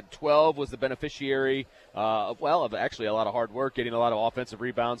had 12, was the beneficiary of actually a lot of hard work, getting a lot of offensive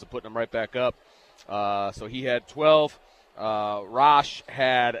rebounds and putting them right back up. So he had 12. Rosh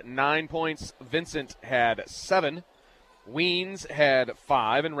had 9 points. Vincent had 7. Weens had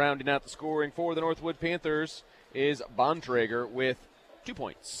 5. And rounding out the scoring for the Northwood Panthers is Bontrager with 2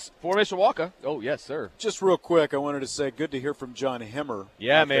 points. For Mishawaka. Oh, yes, sir. Just real quick, I wanted to say good to hear from John Hemmer.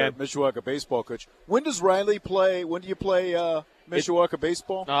 Yeah, man. Mishawaka baseball coach. When does Riley play? When do you play Mishawaka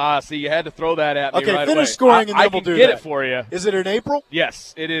baseball? See, you had to throw that at me right away. Okay, finish scoring and then we'll do that. I can get it for you. Is it in April?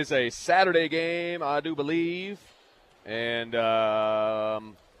 Yes, it is a Saturday game, I do believe. And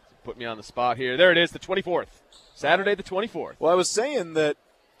put me on the spot here. There it is, the 24th. Saturday the 24th. Well, I was saying that,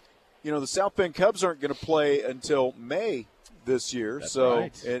 the South Bend Cubs aren't going to play until May this year. That's so,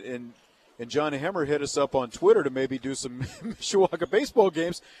 right. And John Hemmer hit us up on Twitter to maybe do some Mishawaka baseball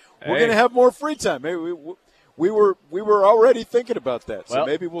games. We're going to have more free time. Maybe we were already thinking about that. So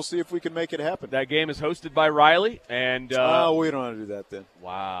maybe we'll see if we can make it happen. That game is hosted by Riley. And we don't want to do that then.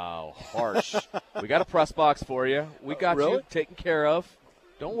 Wow, harsh. We got a press box for you. We got really? you taken care of.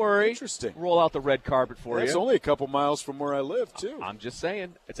 Don't worry. Interesting. Roll out the red carpet for you. It's only a couple miles from where I live, too. I'm just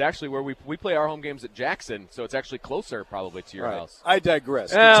saying. It's actually where we play our home games at Jackson, so it's actually closer probably to your house. I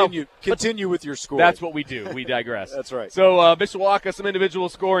digress. Continue with your score. That's what we do. We digress. That's right. So Mishawaka, some individual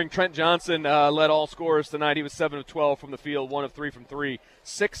scoring. Trent Johnson led all scorers tonight. He was 7 of 12 from the field, 1 of 3 from 3,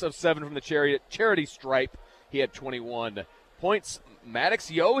 6 of 7 from the charity stripe. He had 21 points. Maddox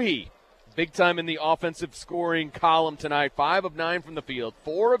Yohe, big time in the offensive scoring column tonight. 5 of 9 from the field,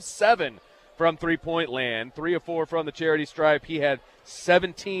 4 of 7 from three-point land, 3 of 4 from the charity stripe. He had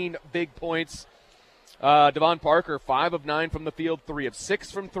 17 big points. Devon Parker, 5 of 9 from the field, 3 of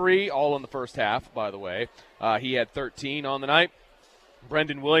 6 from 3, all in the first half, by the way. He had 13 on the night.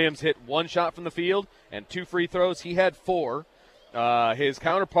 Brendan Williams hit 1 shot from the field and 2 free throws. He had 4. His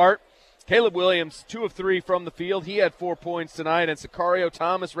counterpart, Caleb Williams, 2 of 3 from the field. He had 4 points tonight. And Sicario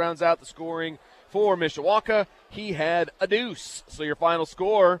Thomas rounds out the scoring for Mishawaka. He had a deuce. So your final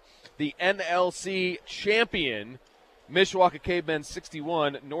score, the NLC champion, Mishawaka Cavemen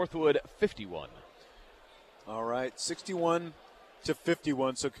 61, Northwood 51. All right, 61-51.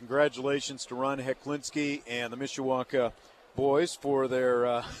 So congratulations to Ron Heklinski and the Mishawaka boys for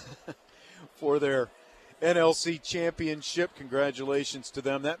their for their NLC championship. Congratulations to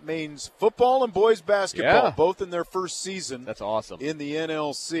them. That means football and boys basketball, both in their first season. That's awesome. In the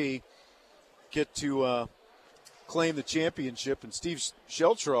NLC, get to claim the championship. And Steve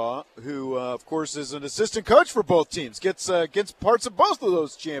Sheltraw, who, of course, is an assistant coach for both teams, gets parts of both of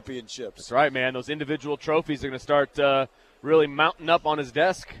those championships. That's right, man. Those individual trophies are going to start really mounting up on his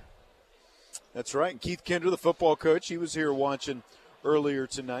desk. That's right. And Keith Kinder, the football coach, he was here watching earlier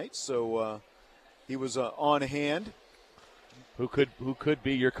tonight, so he was on hand. Who could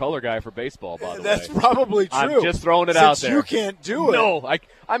be your color guy for baseball, by the way? That's probably true. I'm just throwing it out there. You can't do it. No,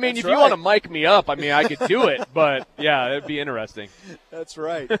 I mean, if you want to mic me up, I mean, I could do it. But, yeah, it'd be interesting. That's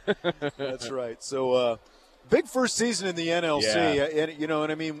right. That's right. So, big first season in the NLC. Yeah.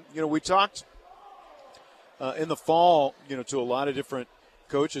 And I mean, we talked in the fall, to a lot of different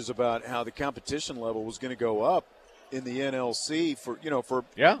coaches about how the competition level was going to go up in the NLC for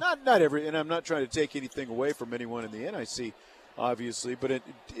not every, and I'm not trying to take anything away from anyone in the NIC, obviously, but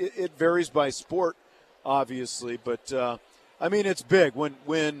it varies by sport, obviously. But I mean, it's big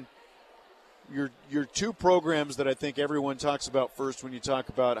when your two programs that I think everyone talks about first when you talk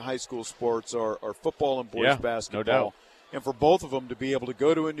about high school sports are football and boys basketball. No doubt. And for both of them to be able to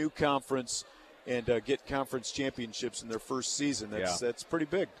go to a new conference and get conference championships in their first season, that's pretty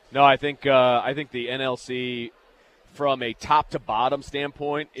big. No, I think the NLC, from a top-to-bottom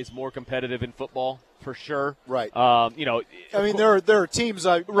standpoint, is more competitive in football, for sure. Right. I mean, there are teams.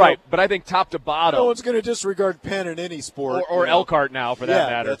 Right, but I think top-to-bottom. No one's going to disregard Penn in any sport. Or Elkhart now, for that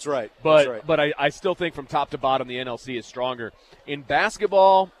matter. That's right. But I still think from top-to-bottom, the NLC is stronger. In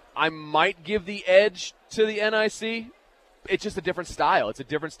basketball, I might give the edge to the NIC. It's just a different style. It's a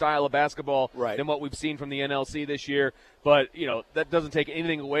different style of basketball than what we've seen from the NLC this year. But, that doesn't take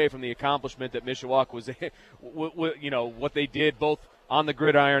anything away from the accomplishment that Mishawaka was, what they did both on the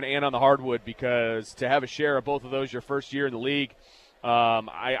gridiron and on the hardwood, because to have a share of both of those your first year in the league,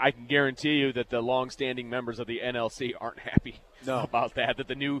 I can guarantee you that the longstanding members of the NLC aren't happy about that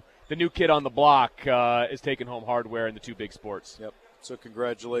the new kid on the block is taking home hardware in the two big sports. Yep. So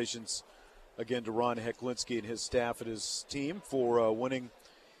congratulations again to Ron Heklinski and his staff and his team for winning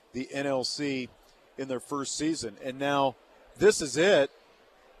the NLC in their first season. And now this is it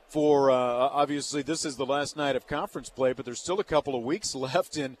for obviously this is the last night of conference play, but there's still a couple of weeks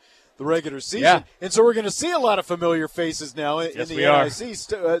left in the regular season. Yeah. And so we're going to see a lot of familiar faces now in the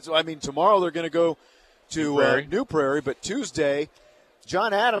NIC. I mean, tomorrow they're going to go to New Prairie, but Tuesday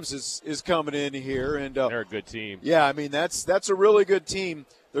John Adams is coming in here. And they're a good team. Yeah, I mean, that's a really good team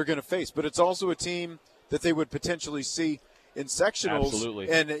they're going to face. But it's also a team that they would potentially see in sectionals. Absolutely.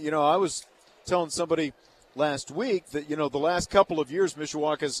 And, I was telling somebody last week that, the last couple of years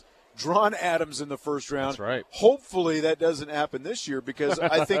Mishawaka's drawn Adams in the first round. That's right. Hopefully that doesn't happen this year, because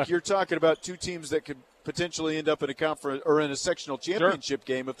I think you're talking about two teams that could potentially end up in a conference or in a sectional championship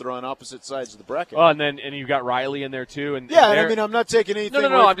game if they're on opposite sides of the bracket. Oh, and you've got Riley in there too. And I mean, I'm not taking anything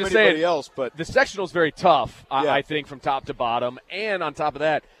away I'm from just anybody saying, else, but the sectional's very tough, I think, from top to bottom. And on top of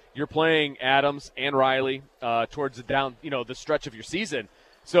that, you're playing Adams and Riley towards the stretch of your season.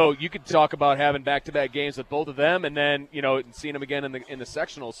 So you could talk about having back-to-back games with both of them, and then seeing them again in the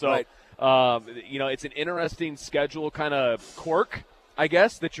sectional. So it's an interesting schedule kind of quirk, I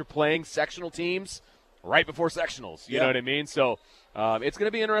guess, that you're playing sectional teams right before sectionals. You know what I mean? So it's going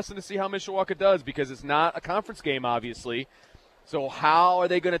to be interesting to see how Mishawaka does, because it's not a conference game, obviously. So how are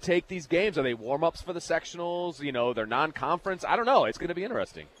they going to take these games? Are they warm-ups for the sectionals? They're non-conference? I don't know. It's going to be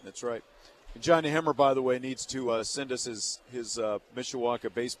interesting. That's right. Johnny Hemmer, by the way, needs to send us his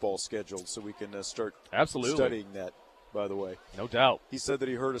Mishawaka baseball schedule so we can start studying that, by the way. No doubt. He said that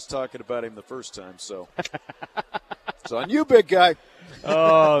he heard us talking about him the first time, so it's on you, big guy.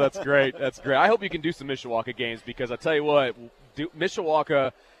 Oh, that's great. That's great. I hope you can do some Mishawaka games, because I'll tell you what,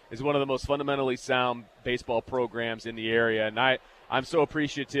 Mishawaka is one of the most fundamentally sound baseball programs in the area, and I'm so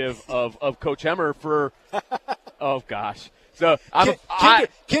appreciative of Coach Hemmer for – oh, gosh. So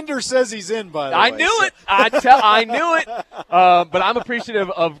Kinder says he's in, by the way. I knew it. I knew it. But I'm appreciative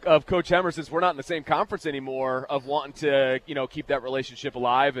of Coach Hemmer, since we're not in the same conference anymore, of wanting to keep that relationship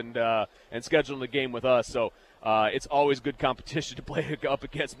alive and scheduling the game with us. So it's always good competition to play up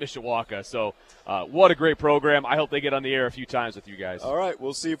against Mishawaka. So what a great program. I hope they get on the air a few times with you guys. All right,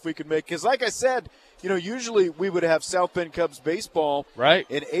 we'll see if we can make – because like I said, usually we would have South Bend Cubs baseball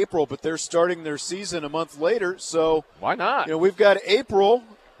in April, but they're starting their season a month later. So why not? We've got April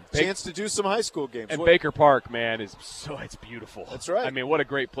chance to do some high school games. And Baker Park, man, it's beautiful. That's right. I mean, what a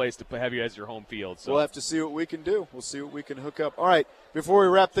great place to have you as your home field. So. We'll have to see what we can do. We'll see what we can hook up. All right, before we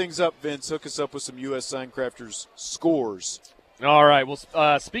wrap things up, Vince, hook us up with some U.S. Signcrafters scores. All right.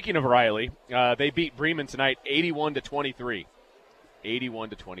 Well, speaking of Riley, they beat Bremen tonight 81-23.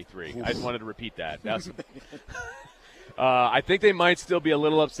 81-23. I just wanted to repeat that. I think they might still be a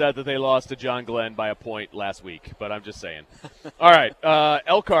little upset that they lost to John Glenn by a point last week, but I'm just saying. All right,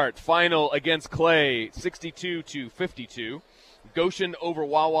 Elkhart final against Clay, 62-52. Goshen over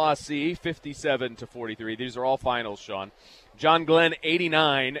Wawasee, 57-43. These are all finals, Sean. John Glenn,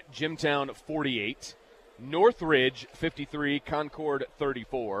 89. Jimtown, 48. Northridge, 53. Concord,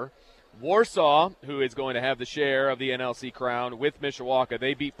 34. Warsaw, who is going to have the share of the NLC crown with Mishawaka,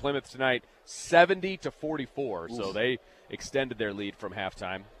 they beat Plymouth tonight 70-44. Oof. So they extended their lead from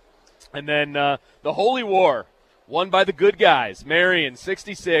halftime. And then the Holy War, won by the good guys. Marion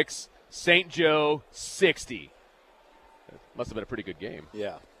 66, St. Joe 60. Must have been a pretty good game.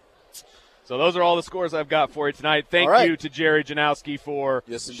 Yeah. So those are all the scores I've got for you tonight. Thank you to Jerry Janowski for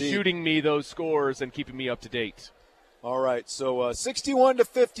shooting me those scores and keeping me up to date. All right, so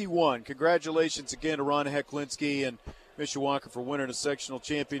 61-51. Congratulations again to Ron Hecklinski and Mishawaka for winning a sectional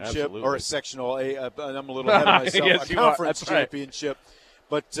championship. Absolutely. Or a sectional. I'm a little ahead of myself. Yes, a conference championship.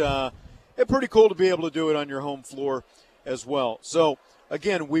 Right. But it's pretty cool to be able to do it on your home floor as well. So,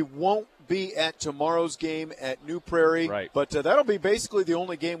 again, we won't be at tomorrow's game at New Prairie. Right. But that'll be basically the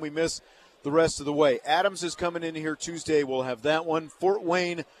only game we miss the rest of the way. Adams is coming in here Tuesday. We'll have that one. Fort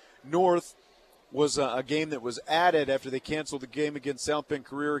Wayne North was a game that was added after they canceled the game against South Bend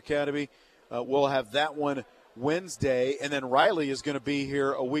Career Academy. We'll have that one Wednesday, and then Riley is going to be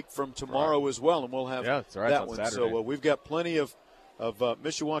here a week from tomorrow as well, and we'll have that one. Saturday. So we've got plenty of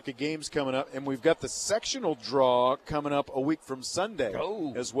Mishawaka games coming up, and we've got the sectional draw coming up a week from Sunday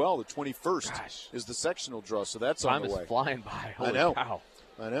as well. The 21st is the sectional draw, so that's on the way. Time is flying by. Holy cow.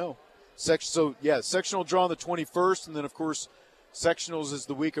 I know. Sectional draw on the 21st, and then, of course, sectionals is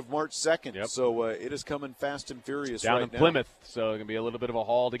the week of March 2nd. Yep. So it is coming fast and furious down right in now. Plymouth, so it's going to be a little bit of a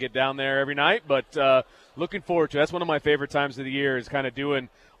haul to get down there every night, but looking forward to it. That's one of my favorite times of the year is kind of doing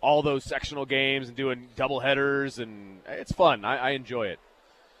all those sectional games and doing double headers, and it's fun. I enjoy it.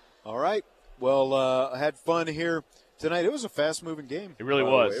 All right. Well, I had fun here tonight. It was a fast-moving game. It really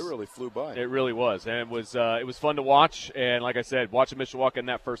was. It really flew by. It really was, and it was fun to watch, and like I said, watching Mishawaka in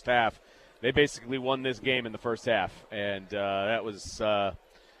that first half, they basically won this game in the first half, and that was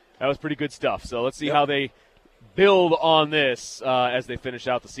pretty good stuff. So let's see how they build on this as they finish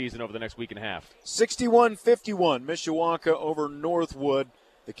out the season over the next week and a half. 61-51, Mishawaka over Northwood.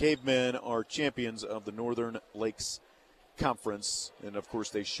 The Cavemen are champions of the Northern Lakes Conference, and, of course,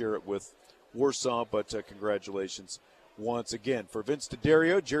 they share it with Warsaw, but congratulations once again. For Vince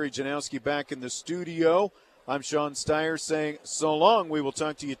D'Addario, Jerry Janowski back in the studio. I'm Sean Steyer saying so long. We will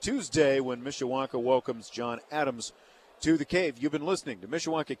talk to you Tuesday when Mishawaka welcomes John Adams to the Cave. You've been listening to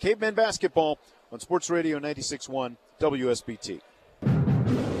Mishawaka Cavemen Basketball on Sports Radio 96.1 WSBT.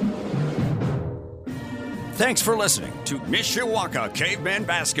 Thanks for listening to Mishawaka Caveman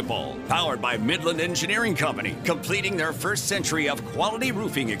Basketball, powered by Midland Engineering Company, completing their first century of quality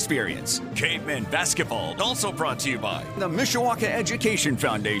roofing experience. Caveman Basketball also brought to you by the Mishawaka Education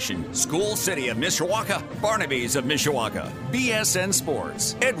Foundation, School City of Mishawaka, Barnaby's of Mishawaka, BSN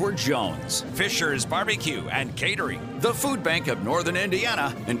Sports, Edward Jones, Fisher's Barbecue and Catering, the Food Bank of Northern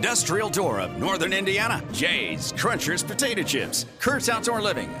Indiana, Industrial Door of Northern Indiana, Jay's Crunchers Potato Chips, Kurt's Outdoor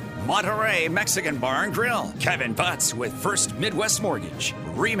Living, Monterey Mexican Bar and Grill, Kevin Butts with First Midwest Mortgage,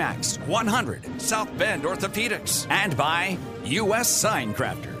 Remax 100, South Bend Orthopedics, and by U.S.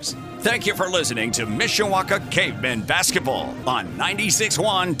 Signcrafters. Thank you for listening to Mishawaka Cavemen Basketball on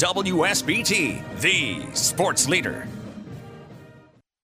 96.1 WSBT, the sports leader.